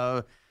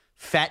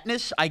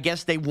fatness, I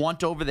guess they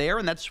want over there,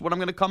 and that's what I'm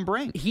going to come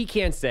bring. He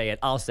can't say it.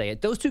 I'll say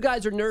it. Those two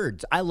guys are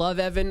nerds. I love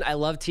Evan. I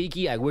love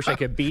Tiki. I wish I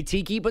could be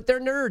Tiki, but they're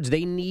nerds.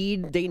 They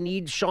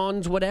need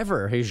Sean's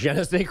whatever. His je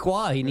ne sais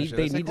quoi. They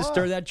need to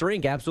stir that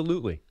drink.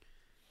 Absolutely.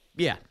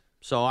 Yeah.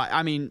 So,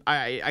 I mean,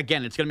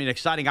 again, it's going to be an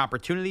exciting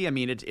opportunity. I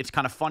mean, it's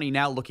kind of funny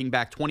now looking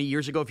back 20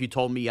 years ago. If you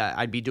told me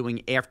I'd be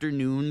doing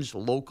afternoons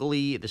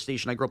locally at the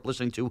station I grew up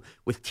listening to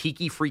with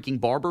Tiki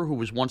freaking Barber, who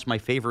was once my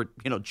favorite,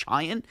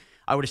 giant,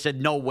 I would have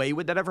said, no way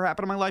would that ever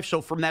happen in my life.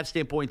 So from that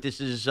standpoint, this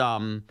is,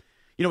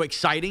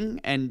 exciting.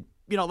 And,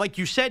 like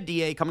you said,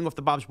 DA, coming off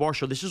the Bob's Bar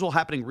Show, this is all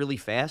happening really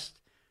fast.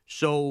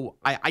 So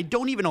I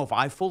don't even know if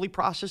I've fully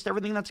processed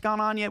everything that's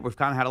gone on yet. We've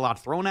kind of had a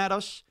lot thrown at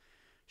us.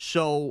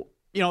 So,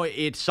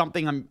 it's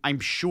something I'm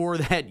sure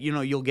that,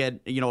 you'll get,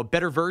 a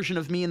better version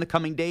of me in the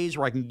coming days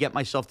where I can get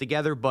myself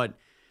together. But,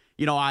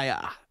 I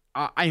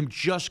am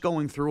just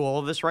going through all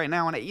of this right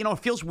now. And, it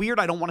feels weird.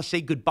 I don't want to say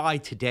goodbye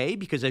today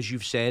because, as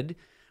you've said,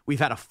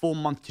 we've had a full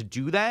month to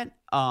do that,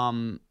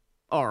 And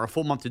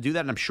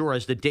I'm sure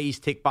as the days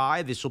tick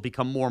by, this will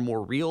become more and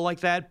more real like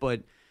that.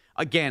 But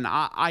again,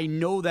 I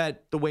know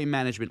that the way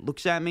management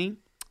looks at me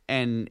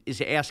and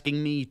is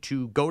asking me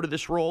to go to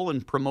this role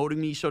and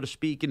promoting me, so to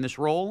speak, in this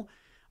role,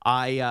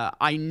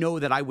 I know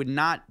that I would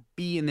not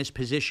be in this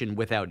position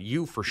without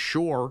you for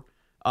sure.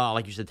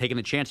 Like you said, taking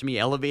a chance on me,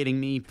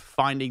 elevating me,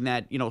 finding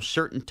that,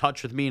 certain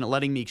touch with me and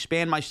letting me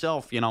expand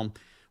myself,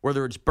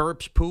 whether it's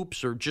burps,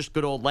 poops, or just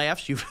good old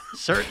laughs, you've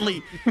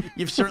certainly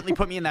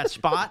put me in that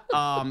spot.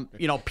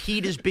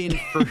 Pete has been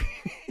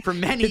for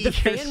many years. Did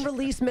the fan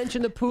release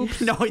mention the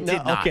poops? No, it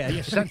did not. Okay. The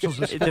essentials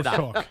of sports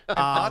talk.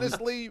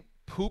 Honestly,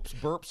 poops,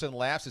 burps, and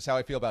laughs is how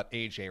I feel about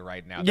AJ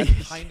right now.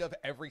 That's kind of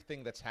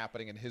everything that's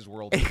happening in his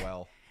world as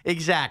well.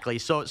 Exactly.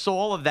 So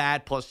all of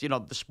that, plus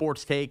the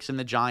sports takes and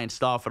the Giant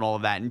stuff and all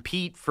of that. And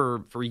Pete,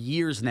 for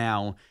years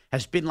now,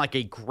 has been like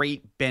a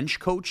great bench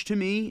coach to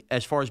me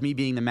as far as me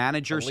being the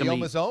manager. Leo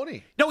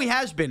Mazzoni. No, he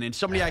has been, and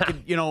somebody I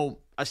could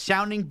a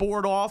sounding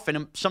board off.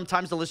 And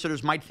sometimes the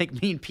listeners might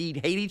think me and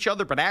Pete hate each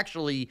other, but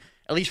actually,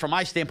 at least from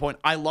my standpoint,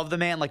 I love the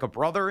man like a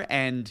brother.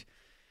 And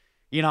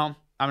I'm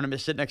gonna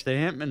miss sit next to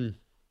him and.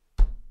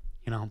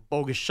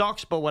 Bogusch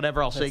sucks, but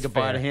whatever. I'll say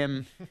goodbye to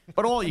him.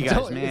 But all you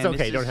guys, man. It's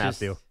okay. You don't have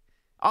to.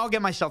 I'll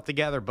get myself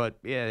together. But,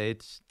 yeah,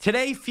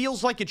 today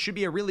feels like it should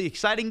be a really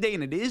exciting day,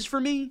 and it is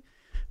for me.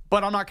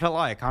 But I'm not going to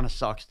lie. It kind of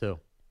sucks, too.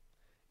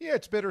 Yeah,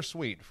 it's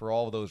bittersweet for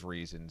all of those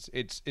reasons.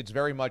 It's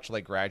very much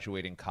like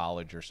graduating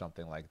college or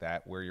something like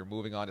that, where you're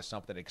moving on to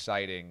something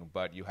exciting,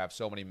 but you have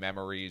so many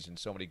memories and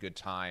so many good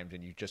times,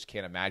 and you just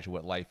can't imagine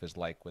what life is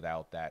like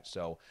without that.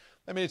 So,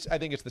 I mean, I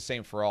think it's the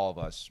same for all of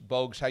us.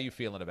 Bogusch, how you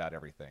feeling about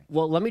everything?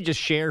 Well, let me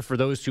just share for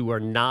those who are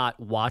not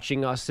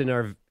watching us in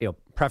our,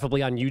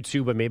 preferably on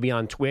YouTube, but maybe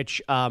on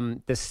Twitch,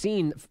 the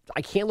scene.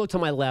 I can't look to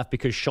my left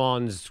because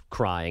Sean's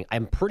crying.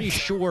 I'm pretty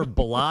sure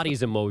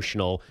Bellotti's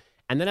emotional.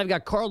 And then I've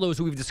got Carlos,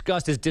 who we've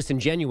discussed is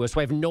disingenuous, so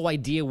I have no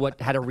idea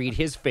how to read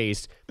his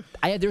face.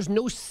 There's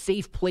no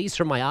safe place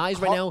for my eyes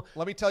right now.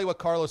 Let me tell you what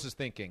Carlos is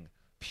thinking.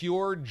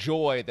 Pure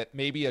joy that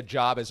maybe a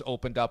job has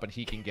opened up and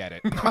he can get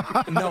it.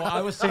 No,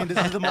 I was saying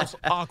this is the most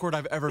awkward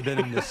I've ever been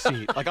in this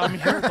seat. Like, I'm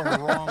here at the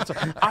wrong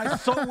time. I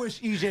so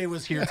wish EJ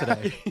was here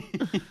today.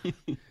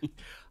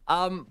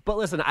 But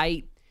listen,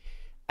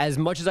 as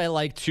much as I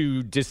like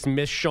to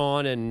dismiss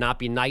Sean and not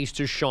be nice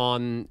to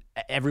Sean,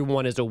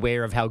 everyone is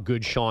aware of how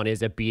good Sean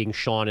is at being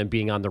Sean and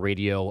being on the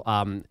radio.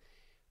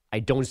 I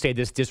don't say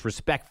this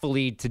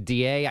disrespectfully to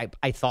DA.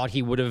 I thought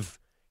he would have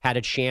had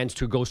a chance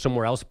to go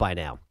somewhere else by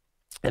now.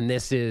 And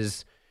this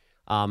is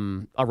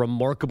a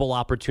remarkable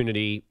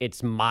opportunity.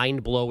 It's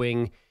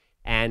mind-blowing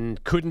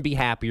and couldn't be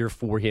happier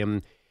for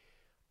him.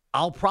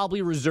 I'll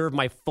probably reserve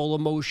my full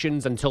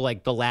emotions until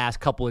like the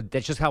last couple of.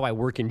 That's just how I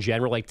work in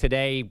general. Like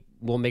today,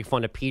 we'll make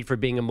fun of Pete for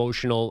being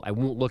emotional. I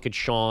won't look at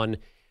Sean,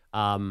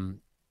 but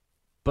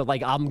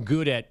like I'm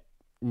good at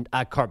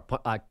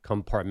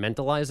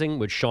compartmentalizing,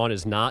 which Sean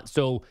is not.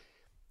 So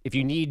if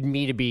you need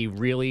me to be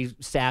really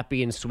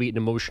sappy and sweet and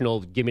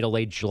emotional, give me to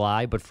late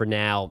July. But for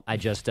now,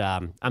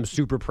 I'm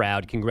super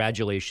proud.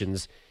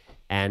 Congratulations,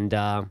 and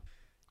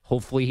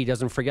hopefully he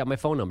doesn't forget my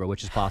phone number,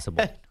 which is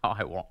possible. No,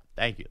 I won't.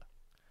 Thank you.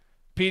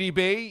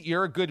 PDB,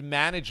 you're a good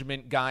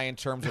management guy in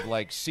terms of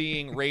like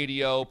seeing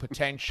radio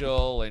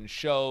potential and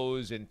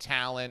shows and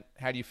talent.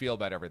 How do you feel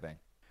about everything?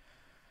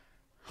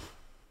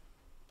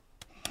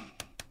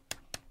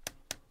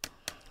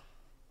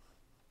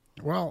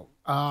 Well,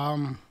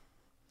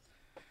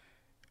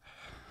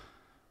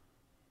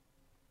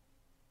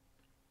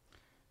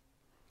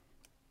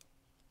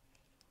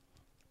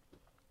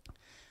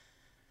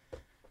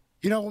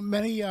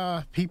 many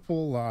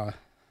people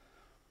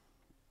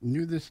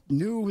knew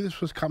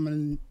this was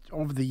coming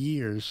over the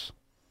years.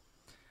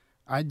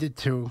 I did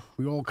too.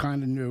 We all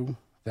kind of knew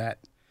that,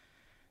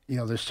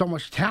 there's so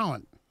much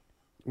talent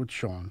with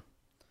Sean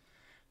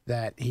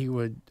that he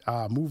would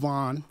move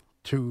on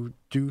to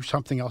do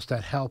something else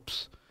that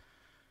helps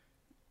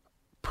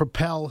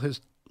propel his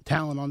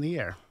talent on the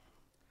air.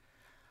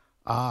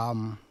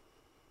 And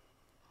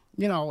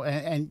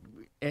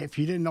if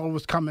you didn't know it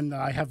was coming,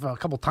 I have a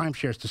couple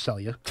timeshares to sell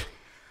you.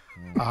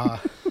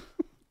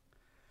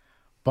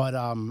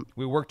 But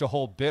we worked a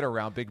whole bit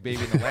around Big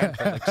Baby in the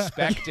Landfill,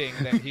 expecting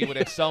that he would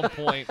at some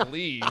point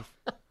leave.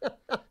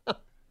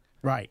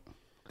 Right.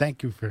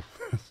 Thank you for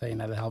saying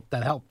that.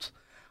 That helps.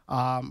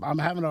 I'm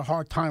having a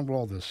hard time with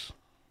all this.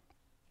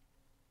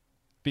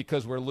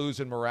 Because we're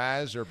losing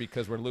Mraz, or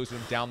because we're losing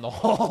him down the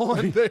hall?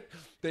 They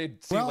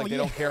seem like they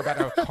don't care about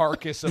our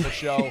carcass of a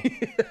show.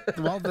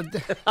 Well,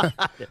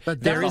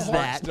 there is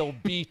that. Still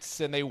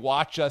beats, and they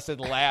watch us and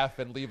laugh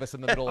and leave us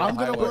in the middle of the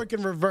highway. I'm going to work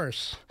in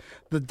reverse.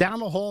 The down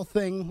the hall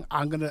thing,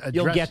 I'm going to address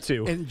You'll get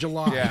to. in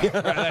July.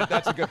 Yeah,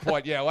 that's a good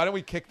point. Yeah, why don't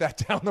we kick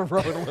that down the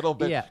road a little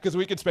bit? Yeah. Because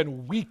we could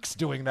spend weeks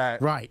doing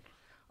that. Right.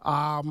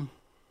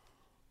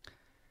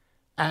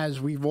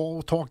 As we've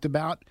all talked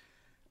about,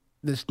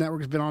 this network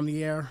has been on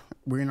the air.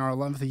 We're in our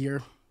 11th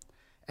year,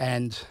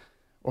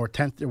 or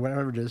 10th, or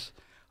whatever it is.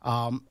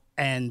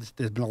 And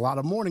there's been a lot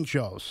of morning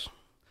shows,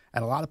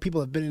 and a lot of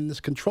people have been in this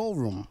control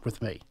room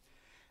with me.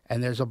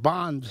 And there's a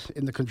bond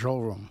in the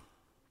control room.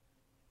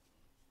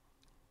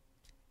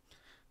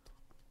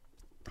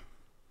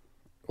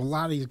 A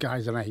lot of these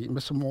guys, and I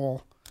miss them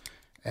all,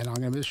 and I'm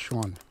going to miss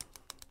Sean.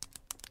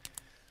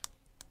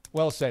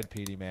 Well said,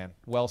 Petey, man.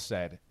 Well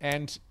said.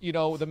 And,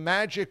 the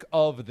magic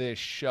of this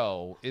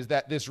show is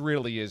that this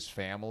really is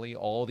family.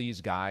 All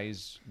these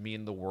guys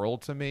mean the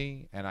world to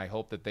me, and I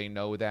hope that they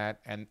know that.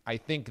 And I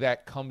think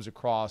that comes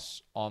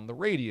across on the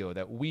radio,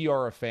 that we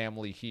are a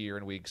family here,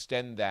 and we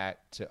extend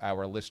that to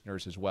our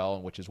listeners as well,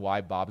 and which is why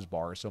Bob's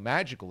Bar is so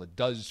magical. It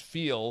does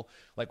feel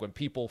like when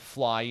people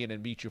fly in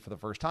and meet you for the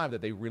first time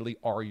that they really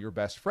are your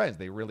best friends.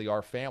 They really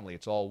are family.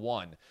 It's all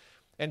one.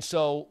 And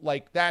so,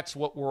 that's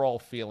what we're all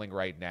feeling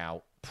right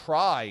now.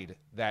 pride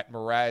that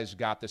Mraz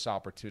got this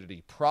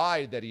opportunity,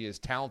 pride that he is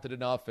talented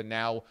enough and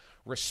now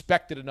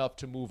respected enough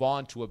to move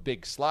on to a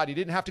big slot. He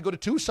didn't have to go to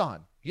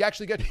Tucson. He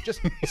actually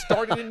just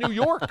started in New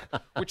York,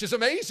 which is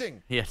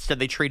amazing. Yeah, instead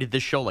they traded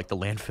this show like the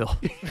landfill.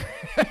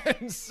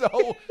 And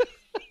so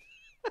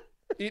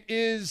it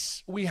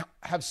is, we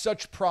have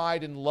such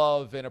pride and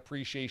love and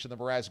appreciation that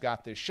Mraz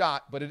got this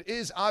shot, but it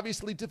is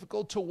obviously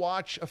difficult to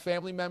watch a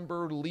family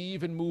member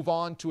leave and move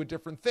on to a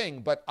different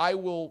thing. But I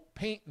will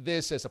paint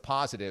this as a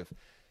positive.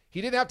 He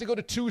didn't have to go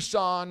to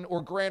Tucson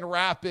or Grand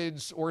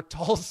Rapids or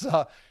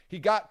Tulsa. He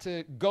got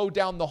to go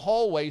down the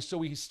hallway,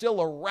 so he's still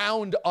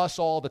around us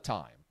all the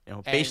time. You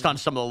know, based on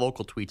some of the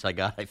local tweets I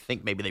got, I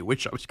think maybe they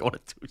wish I was going to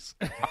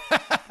Tucson.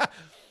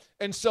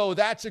 And so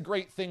that's a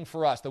great thing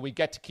for us, that we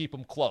get to keep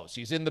him close.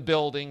 He's in the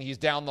building. He's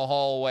down the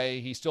hallway.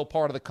 He's still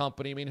part of the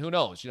company. I mean, who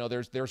knows? You know,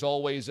 there's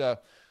always a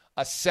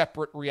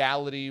separate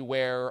reality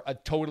where a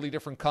totally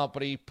different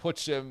company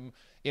puts him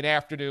in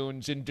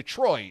afternoons in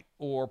Detroit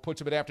or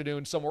puts him in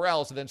afternoons somewhere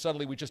else, and then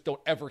suddenly we just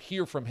don't ever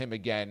hear from him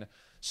again.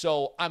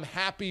 So I'm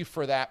happy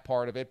for that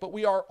part of it, but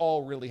we are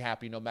all really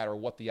happy no matter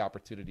what the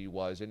opportunity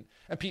was. And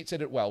Pete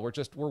said it well.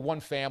 We're one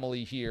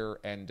family here,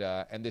 and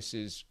this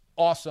is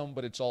awesome,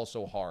 but it's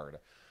also hard.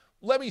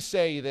 Let me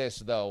say this,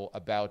 though,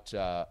 about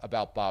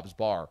Bob's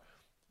Bar.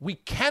 We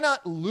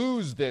cannot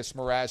lose this,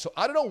 Mraz. So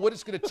I don't know what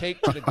it's going to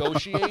take to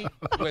negotiate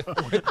with the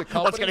company.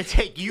 Well, it's going to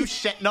take you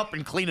setting up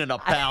and cleaning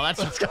up, pal. That's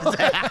what's going to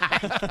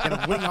take.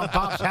 Gonna wing on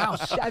Bob's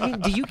house. I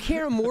mean, do you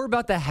care more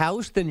about the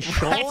house than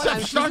Sean?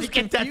 I'm starting to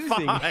get that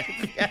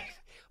vibe. Yes.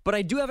 But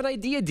I do have an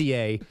idea,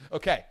 DA.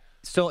 Okay.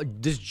 So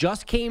this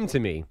just came to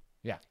me.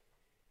 Yeah.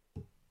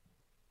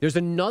 There's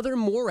another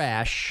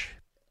Morash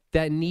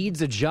that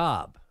needs a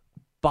job.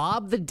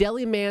 Bob the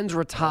deli man's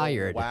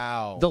retired. Oh,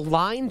 wow. The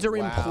lines are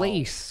in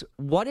place.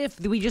 What if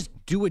we just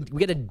we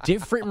get a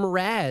different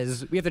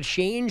Mraz? We have to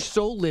change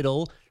so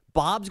little.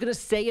 Bob's going to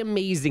say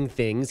amazing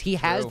things. He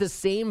has the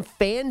same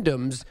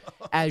fandoms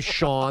as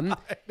Sean.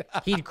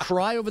 He'd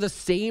cry over the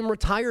same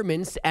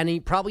retirements, and he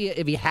probably,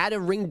 if he had a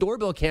Ring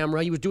doorbell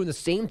camera, he was doing the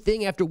same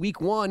thing after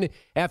week one,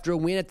 after a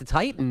win at the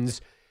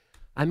Titans.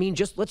 I mean,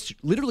 just let's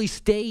literally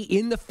stay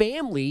in the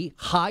family,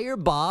 hire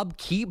Bob,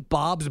 keep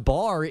Bob's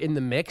Bar in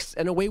the mix,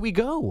 and away we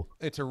go.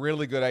 It's a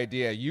really good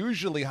idea.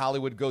 Usually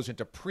Hollywood goes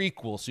into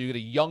prequels, so you get a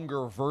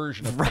younger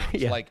version of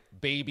things like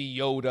Baby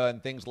Yoda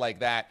and things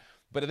like that.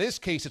 But in this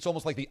case, it's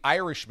almost like The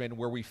Irishman,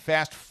 where we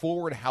fast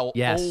forward how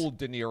old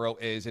De Niro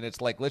is, and it's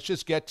like, let's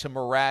just get to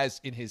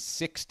Mraz in his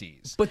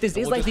 60s. But this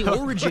is like the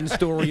origin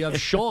story of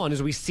Sean,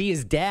 as we see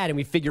his dad, and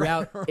we figure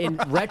out in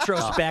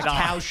retrospect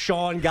how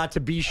Sean got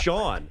to be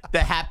Sean. The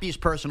happiest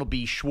person will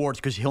be Schwartz,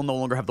 because he'll no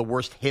longer have the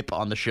worst hip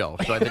on the show.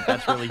 So I think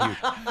that's really huge.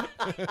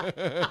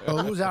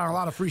 We'll lose out on a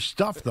lot of free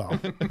stuff, though.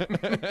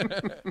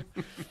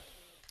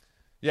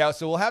 Yeah,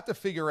 so we'll have to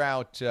figure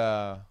out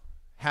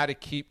how to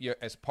keep you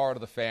as part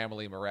of the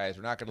family, Mraz.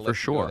 We're not going to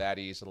let you go that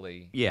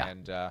easily. Yeah.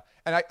 And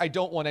I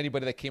don't want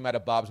anybody that came out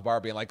of Bob's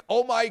Bar being like,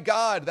 oh, my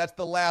God, that's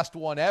the last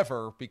one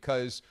ever,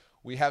 because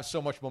we have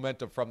so much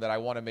momentum from that. I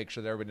want to make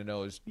sure that everybody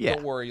knows,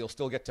 don't worry, you'll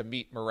still get to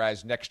meet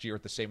Mraz next year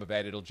at the same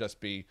event. It'll just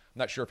be, I'm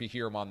not sure if you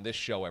hear him on this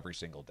show every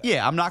single day.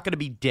 Yeah, I'm not going to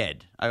be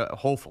dead,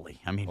 hopefully.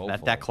 I mean,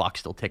 that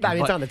clock's still ticking. I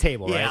mean, it's on the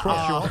table, right?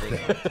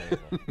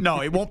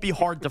 No, it won't be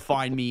hard to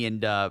find me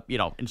and,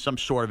 in some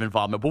sort of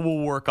involvement, but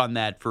we'll work on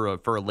that for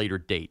a later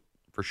date,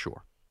 for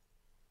sure.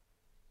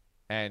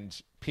 And,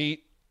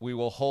 Pete, we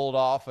will hold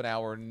off on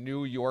our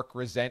New York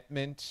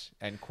resentment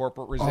and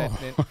corporate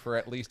resentment for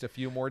at least a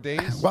few more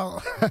days.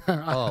 Well,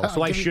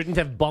 so I shouldn't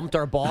have bumped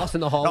our boss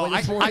in the hallway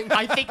this morning?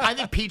 I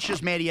think Pete's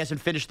just mad he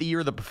hasn't finished the Year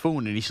of the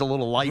Buffoon, and he's a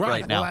little light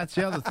right now. Well, that's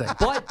the other thing.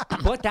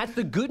 But that's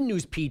the good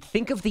news, Pete.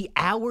 think of the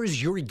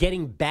hours you're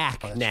getting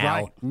back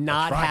now,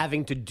 not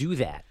having to do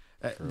that.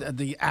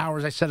 The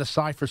hours I set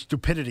aside for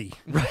stupidity.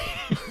 Right.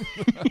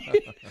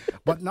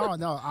 But no,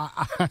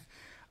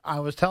 I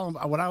was telling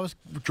when I was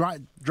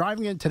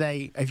driving in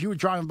today, if you were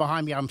driving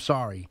behind me, I'm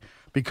sorry,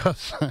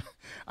 because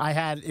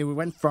it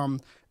went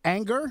from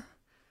anger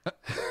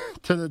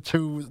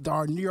to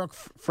our New York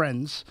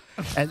friends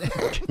and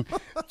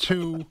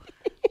to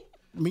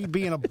me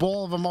being a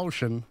ball of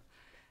emotion,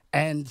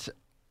 and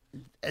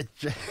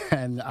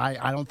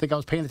I don't think I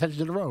was paying attention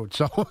to the road,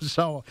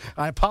 so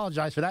I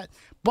apologize for that,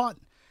 but.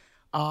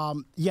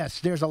 Yes,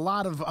 there's a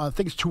lot of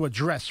things to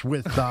address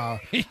with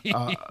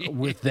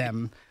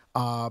them,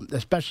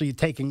 especially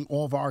taking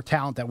all of our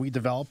talent that we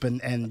develop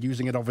and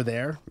using it over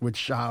there,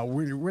 which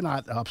we're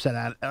not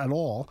upset at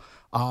all.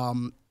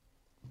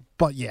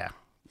 But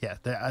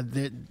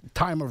the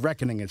time of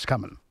reckoning is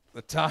coming.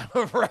 The time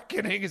of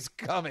reckoning is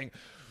coming.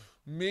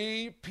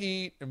 Me,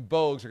 Pete, and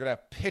Bogues are going to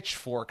have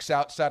pitchforks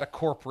outside of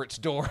corporate's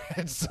door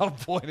at some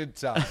point in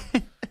time.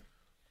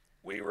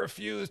 We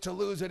refuse to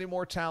lose any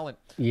more talent.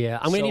 Yeah,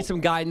 I'm going to need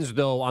some guidance,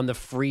 though, on the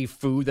free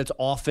food that's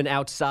often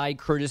outside,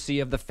 courtesy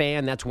of the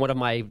fan. That's one of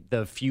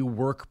the few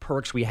work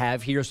perks we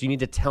have here. So you need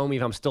to tell me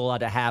if I'm still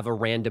allowed to have a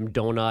random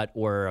donut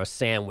or a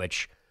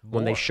sandwich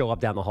when they show up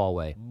down the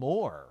hallway.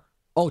 More?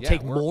 Oh,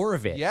 take more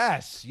of it.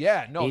 Yes,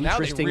 yeah. No, now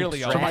they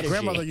really owe us. So my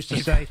grandmother used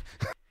to say.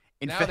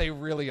 Now they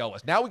really owe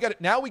us. Now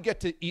we get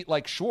to eat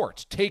like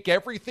Schwartz. Take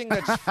everything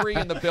that's free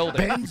in the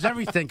building. Bins,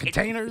 everything,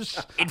 containers.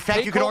 In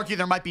fact, you could argue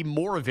there might be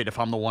more of it if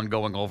I'm the one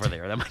going over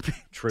there. That might be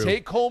true.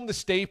 Take home the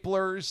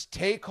staplers.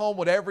 Take home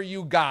whatever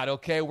you got.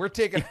 Okay, we're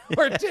taking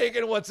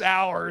what's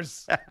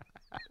ours.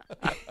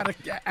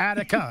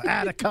 Attica.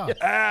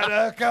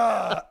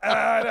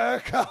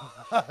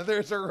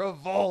 There's a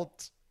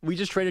revolt. We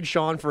just traded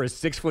Sean for a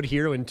 6-foot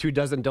hero and 2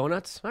 dozen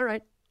donuts. All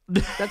right,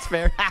 that's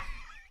fair.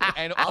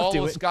 And all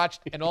the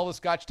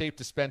scotch tape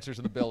dispensers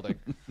in the building.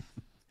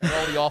 And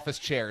all the office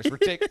chairs. We're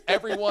taking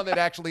everyone that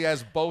actually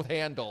has both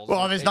handles.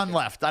 Well, there's none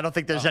left. I don't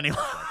think there's any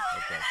left.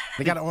 Okay.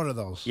 They got to order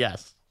those.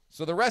 Yes.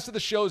 So the rest of the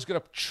show is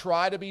going to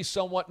try to be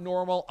somewhat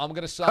normal. I'm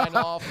going to sign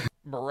off.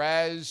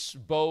 Mraz,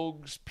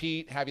 Bogusch,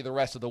 Pete, have you the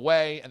rest of the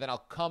way. And then I'll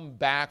come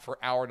back for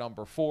hour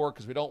number 4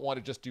 because we don't want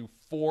to just do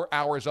 4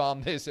 hours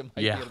on this. It might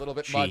be a little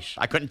bit much.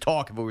 I couldn't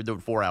talk if we were doing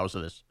 4 hours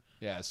of this.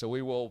 Yeah, so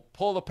we will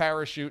pull the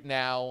parachute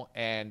now,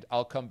 and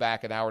I'll come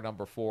back at hour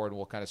number 4, and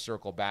we'll kind of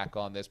circle back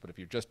on this. But if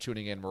you're just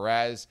tuning in,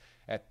 Mraz,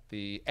 at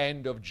the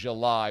end of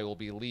July, will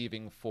be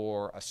leaving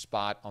for a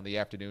spot on the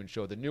afternoon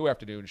show, the new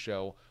afternoon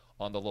show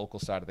on the local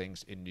side of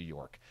things in New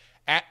York.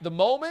 At the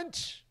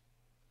moment,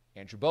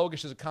 Andrew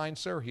Bogusch is a kind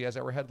sir. He has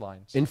our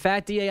headlines. In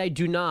fact, DA, I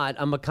do not.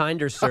 I'm a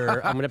kinder sir.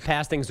 I'm going to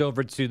pass things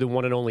over to the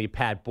one and only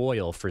Pat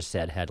Boyle for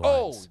said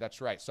headlines. Oh, that's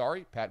right.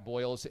 Sorry. Pat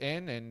Boyle's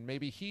in, and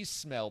maybe he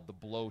smelled the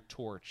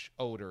blowtorch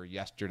odor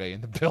yesterday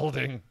in the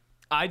building.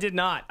 I did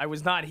not. I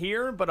was not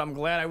here, but I'm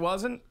glad I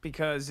wasn't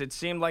because it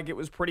seemed like it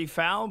was pretty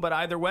foul. But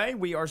either way,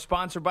 we are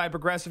sponsored by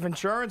Progressive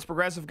Insurance.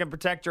 Progressive can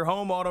protect your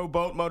home, auto,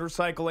 boat,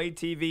 motorcycle,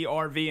 ATV,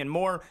 RV, and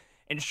more.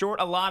 In short,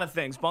 a lot of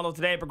things. Bundle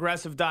today at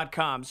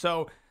Progressive.com.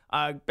 So,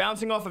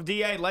 bouncing off of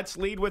DA, let's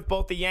lead with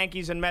both the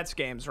Yankees and Mets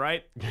games,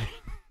 right?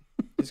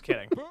 Just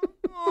kidding.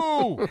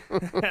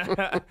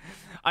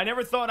 I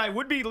never thought I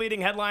would be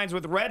leading headlines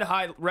with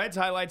Reds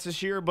highlights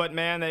this year, but,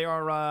 man, they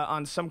are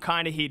on some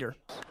kind of heater.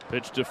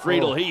 Pitch to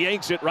Friedel. He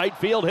yanks it right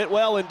field, hit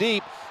well and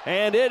deep,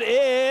 and it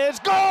is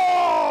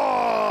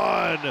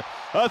gone!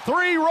 A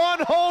 3-run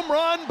home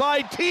run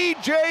by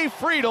T.J.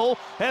 Friedel,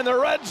 and the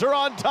Reds are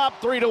on top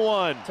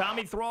 3-1.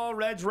 Tommy Thrall,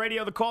 Reds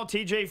Radio, the call.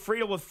 T.J.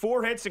 Friedel with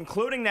 4 hits,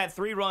 including that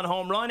 3-run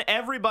home run.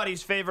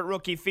 Everybody's favorite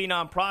rookie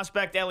phenom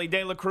prospect, Ellie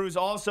De La Cruz,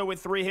 also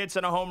with 3 hits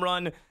and a home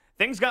run.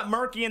 Things got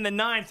murky in the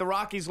 9th. The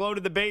Rockies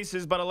loaded the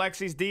bases, but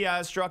Alexis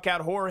Diaz struck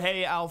out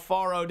Jorge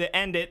Alfaro to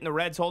end it, and the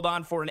Reds hold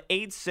on for an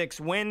 8-6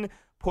 win,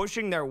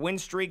 pushing their win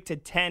streak to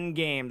 10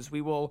 games.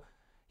 We will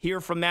hear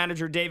from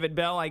manager David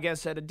Bell, I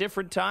guess, at a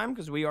different time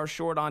because we are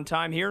short on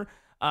time here.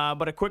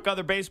 But a quick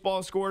other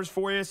baseball scores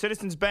for you.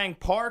 Citizens Bank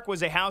Park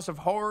was a house of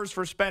horrors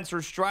for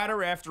Spencer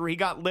Strider after he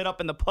got lit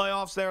up in the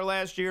playoffs there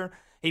last year.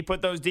 He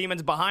put those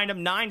demons behind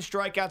him. 9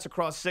 strikeouts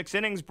across 6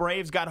 innings.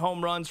 Braves got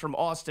home runs from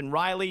Austin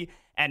Riley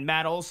and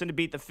Matt Olson to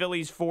beat the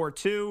Phillies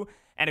 4-2.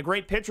 And a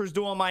great pitcher's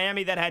duel in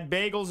Miami that had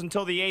bagels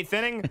until the 8th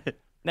inning.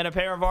 Then a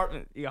pair of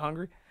you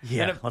hungry?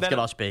 Yeah, let's get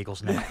us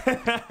bagels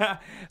now.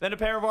 Then a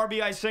pair of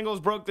RBI singles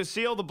broke the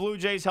seal. The Blue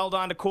Jays held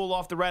on to cool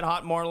off the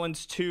red-hot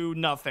Marlins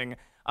 2-0.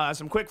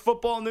 Some quick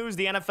football news.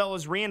 The NFL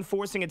is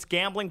reinforcing its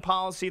gambling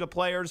policy to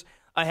players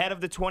ahead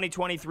of the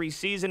 2023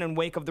 season in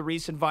wake of the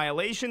recent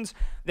violations.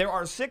 There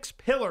are 6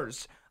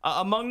 pillars.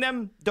 Among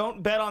them,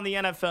 don't bet on the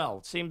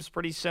NFL. Seems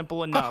pretty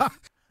simple enough.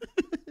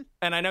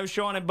 And I know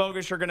Sean and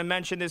Bogusch are going to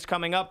mention this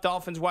coming up.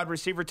 Dolphins wide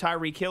receiver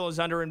Tyreek Hill is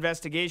under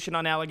investigation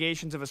on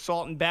allegations of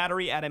assault and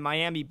battery at a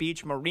Miami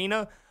Beach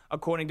marina.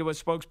 According to a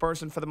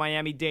spokesperson for the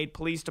Miami-Dade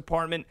Police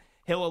Department,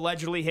 Hill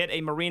allegedly hit a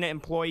marina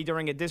employee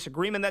during a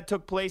disagreement that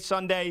took place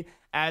Sunday.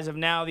 As of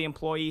now, the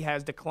employee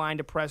has declined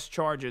to press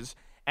charges.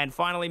 And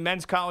finally,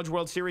 Men's College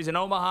World Series in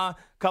Omaha.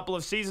 Couple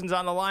of seasons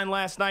on the line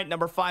last night.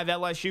 Number 5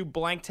 LSU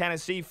blanked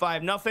Tennessee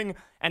 5-0.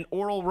 And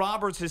Oral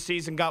Roberts'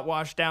 season got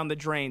washed down the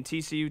drain.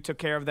 TCU took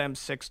care of them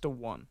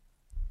 6-1.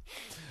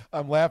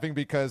 I'm laughing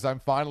because I'm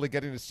finally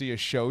getting to see a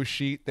show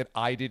sheet that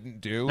I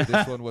didn't do.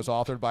 This one was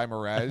authored by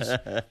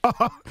Mraz.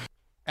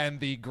 And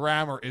the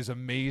grammar is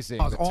amazing.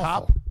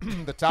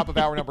 The top of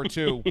hour number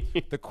 2,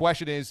 the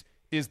question is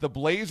the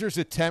Blazers'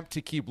 attempt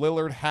to keep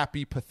Lillard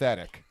happy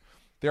pathetic?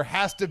 There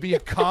has to be a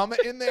comma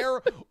in there,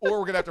 or we're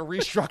going to have to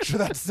restructure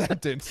that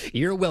sentence.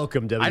 You're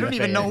welcome, WFAN. I don't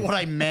even know what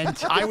I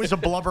meant. I was a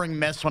blubbering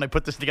mess when I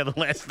put this together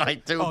last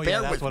night, too. Oh, Bear yeah,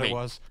 that's with what me. it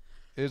was.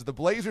 Is the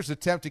Blazers'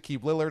 attempt to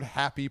keep Lillard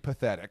happy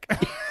pathetic?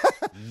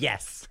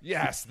 Yes.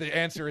 Yes, the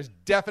answer is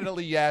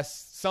definitely yes.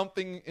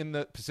 Something in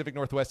the Pacific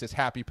Northwest is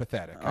happy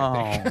pathetic,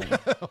 I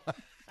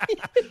think.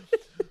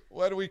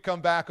 When we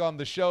come back on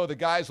the show, the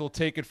guys will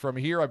take it from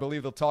here. I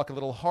believe they'll talk a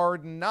little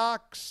Hard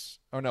Knocks.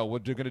 Oh, no, we're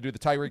going to do the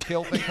Tyreek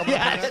Hill thing coming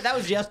up next? That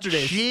was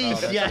yesterday. Jeez,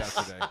 yes.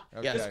 Yesterday.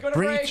 Okay. Yes.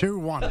 3, 2,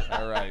 1.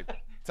 All right.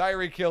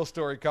 Tyreek Hill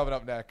story coming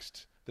up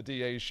next. The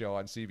DA Show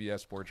on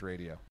CBS Sports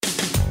Radio.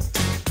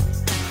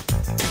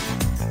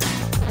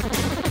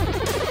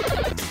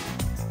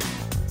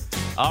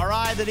 All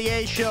right, the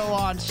DA Show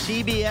on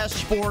CBS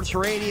Sports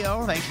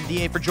Radio. Thanks to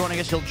DA for joining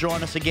us. He'll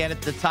join us again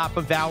at the top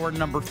of hour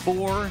number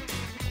 4.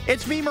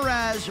 It's me,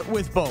 Mraz,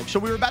 with Bogusch. So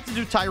we were about to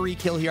do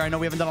Tyreek Hill here. I know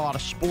we haven't done a lot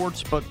of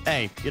sports, but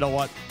hey, you know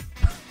what?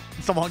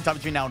 It's a long time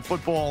between now and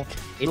football.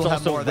 It's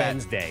also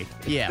Wednesday.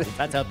 Yeah.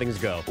 That's how things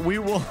go. We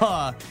will,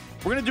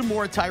 we're going to do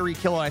more Tyreek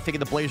Hill, and I think of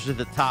the Blazers at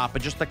the top,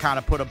 but just to kind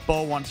of put a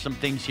bow on some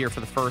things here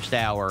for the first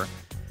hour.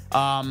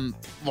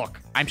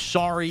 Look, I'm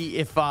sorry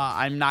if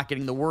I'm not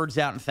getting the words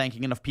out and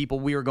thanking enough people.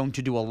 We are going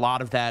to do a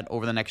lot of that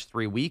over the next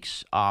 3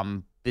 weeks.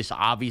 This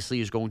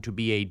obviously is going to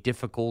be an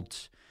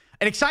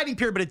exciting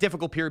period, but a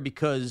difficult period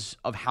because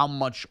of how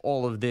much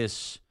all of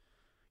this,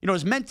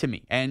 is meant to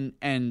me. And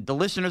the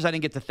listeners I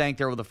didn't get to thank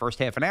there over the first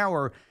half an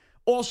hour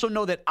also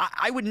know that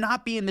I would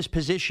not be in this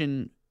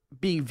position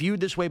being viewed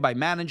this way by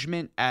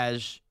management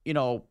as,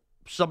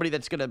 somebody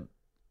that's going to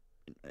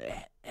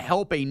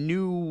help a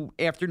new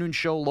afternoon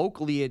show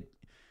locally at,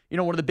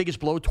 one of the biggest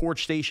blowtorch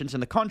stations in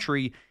the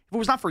country. If it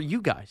was not for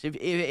you guys,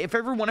 if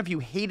every one of you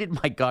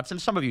hated my guts,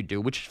 and some of you do,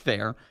 which is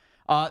fair,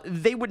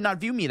 they would not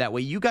view me that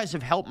way. You guys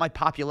have helped my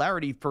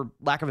popularity, for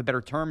lack of a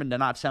better term, and to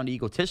not sound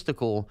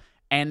egotistical,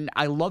 and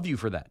I love you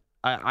for that.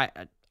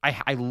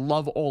 I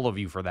love all of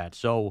you for that.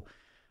 So,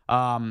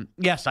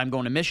 yes, I'm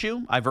going to miss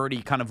you. I've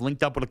already kind of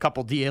linked up with a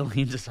couple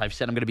D-aliens. As I've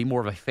said, I'm going to be more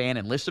of a fan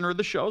and listener of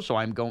the show. So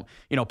I'm going,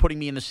 putting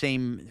me in the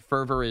same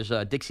fervor as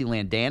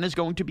Dixieland Dan is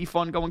going to be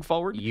fun going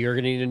forward. You're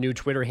going to need a new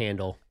Twitter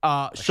handle.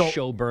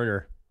 Show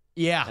burner.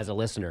 Yeah. As a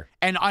listener.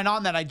 And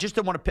on that,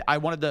 I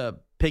wanted to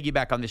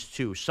piggyback on this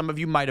too. Some of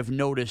you might have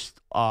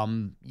noticed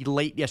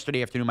late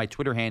yesterday afternoon, my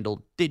Twitter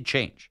handle did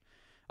change.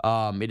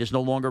 It is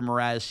no longer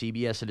Mraz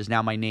CBS. It is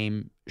now my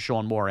name,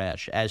 Sean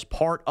Morash. As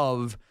part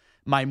of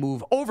my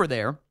move over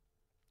there,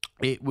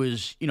 it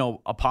was,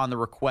 upon the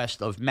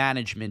request of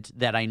management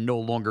that I no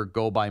longer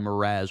go by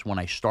Mraz when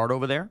I start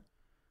over there.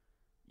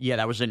 Yeah,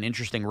 that was an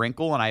interesting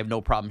wrinkle, and I have no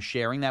problem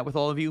sharing that with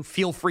all of you.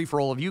 Feel free for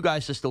all of you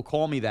guys to still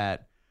call me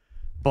that,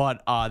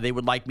 but they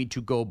would like me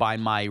to go by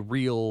my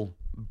real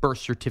birth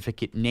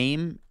certificate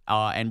name,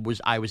 and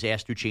I was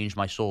asked to change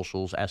my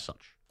socials as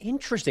such.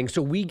 Interesting.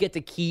 So we get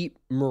to keep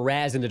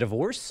Mraz in the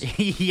divorce?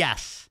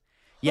 Yes.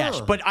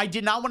 Yes, but I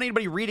did not want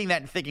anybody reading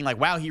that and thinking like,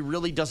 "Wow, he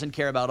really doesn't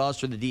care about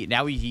us or the D."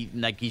 Now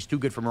he's too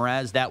good for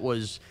Mraz. That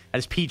was,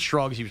 as Pete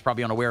shrugs, he was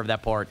probably unaware of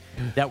that part.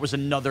 That was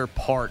another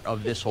part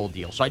of this whole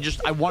deal. So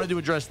I wanted to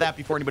address that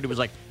before anybody was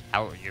like,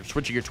 "How you're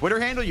switching your Twitter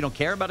handle? You don't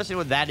care about us?"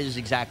 That is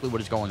exactly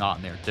what is going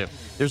on there too.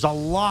 There's a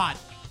lot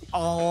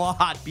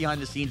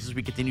behind the scenes as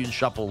we continue to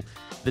shuffle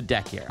the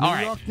deck here. All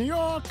right, New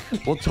York.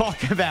 We'll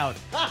talk about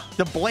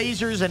the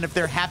Blazers and if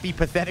they're happy,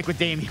 pathetic with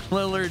Damian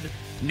Lillard.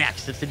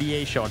 Next, it's the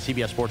DA Show on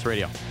CBS Sports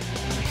Radio.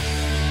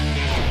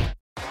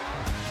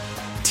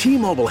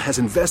 T-Mobile has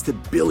invested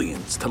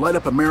billions to light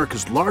up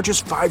America's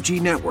largest 5G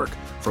network,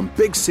 from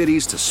big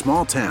cities to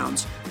small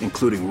towns,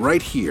 including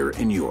right here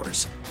in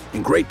yours.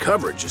 And great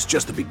coverage is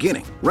just the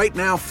beginning. Right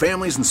now,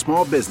 families and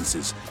small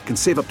businesses can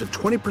save up to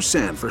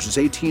 20% versus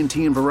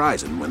AT&T and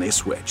Verizon when they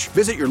switch.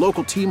 Visit your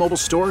local T-Mobile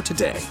store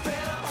today.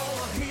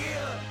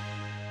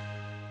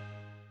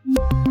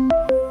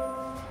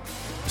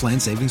 Plan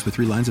savings with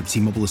 3 lines of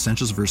T-Mobile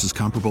Essentials versus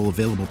comparable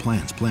available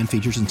plans. Plan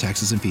features and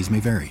taxes and fees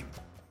may vary.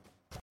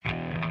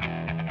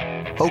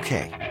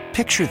 Okay,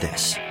 picture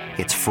this.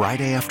 It's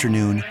Friday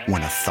afternoon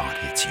when a thought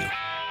hits you.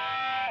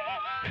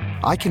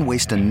 I can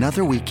waste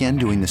another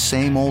weekend doing the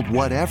same old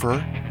whatever,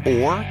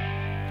 or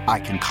I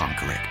can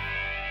conquer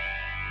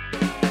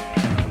it.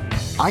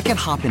 I can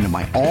hop into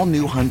my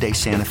all-new Hyundai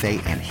Santa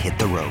Fe and hit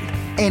the road.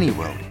 Any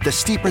road. The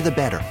steeper, the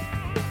better.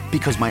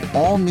 Because my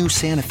all-new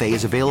Santa Fe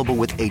is available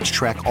with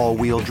H-Track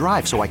all-wheel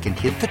drive, so I can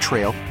hit the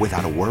trail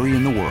without a worry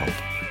in the world.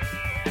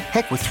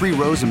 Heck, with 3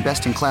 rows and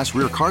best-in-class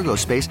rear cargo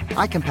space,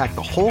 I can pack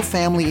the whole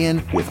family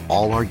in with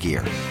all our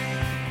gear.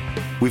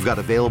 We've got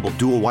available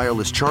dual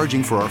wireless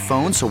charging for our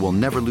phones, so we'll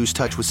never lose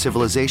touch with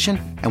civilization,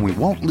 and we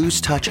won't lose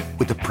touch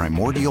with the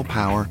primordial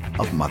power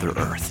of Mother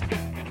Earth.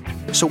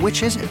 So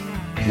which is it?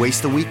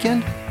 Waste the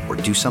weekend or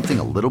do something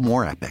a little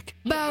more epic?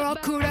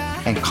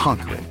 And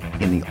conquer it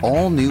in the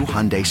all-new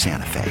Hyundai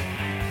Santa Fe.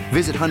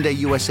 Visit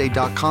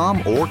HyundaiUSA.com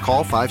or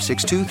call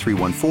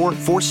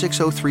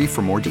 562-314-4603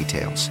 for more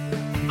details.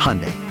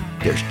 Hyundai,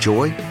 there's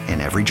joy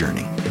in every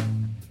journey.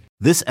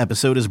 This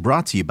episode is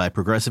brought to you by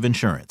Progressive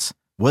Insurance.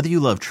 Whether you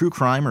love true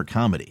crime or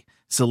comedy,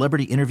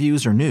 celebrity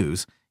interviews or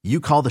news, you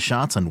call the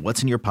shots on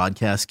what's in your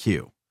podcast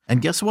queue.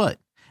 And guess what?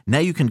 Now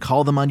you can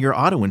call them on your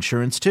auto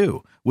insurance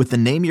too with the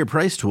Name Your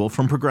Price tool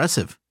from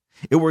Progressive.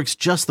 It works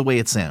just the way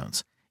it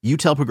sounds. You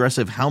tell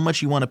Progressive how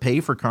much you want to pay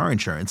for car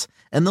insurance,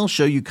 and they'll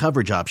show you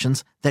coverage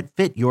options that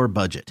fit your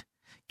budget.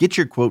 Get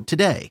your quote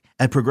today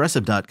at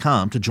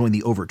Progressive.com to join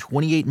the over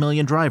 28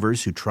 million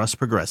drivers who trust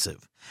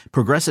Progressive.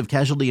 Progressive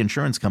Casualty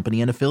Insurance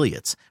Company and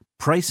Affiliates.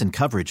 Price and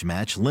coverage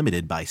match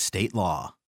limited by state law.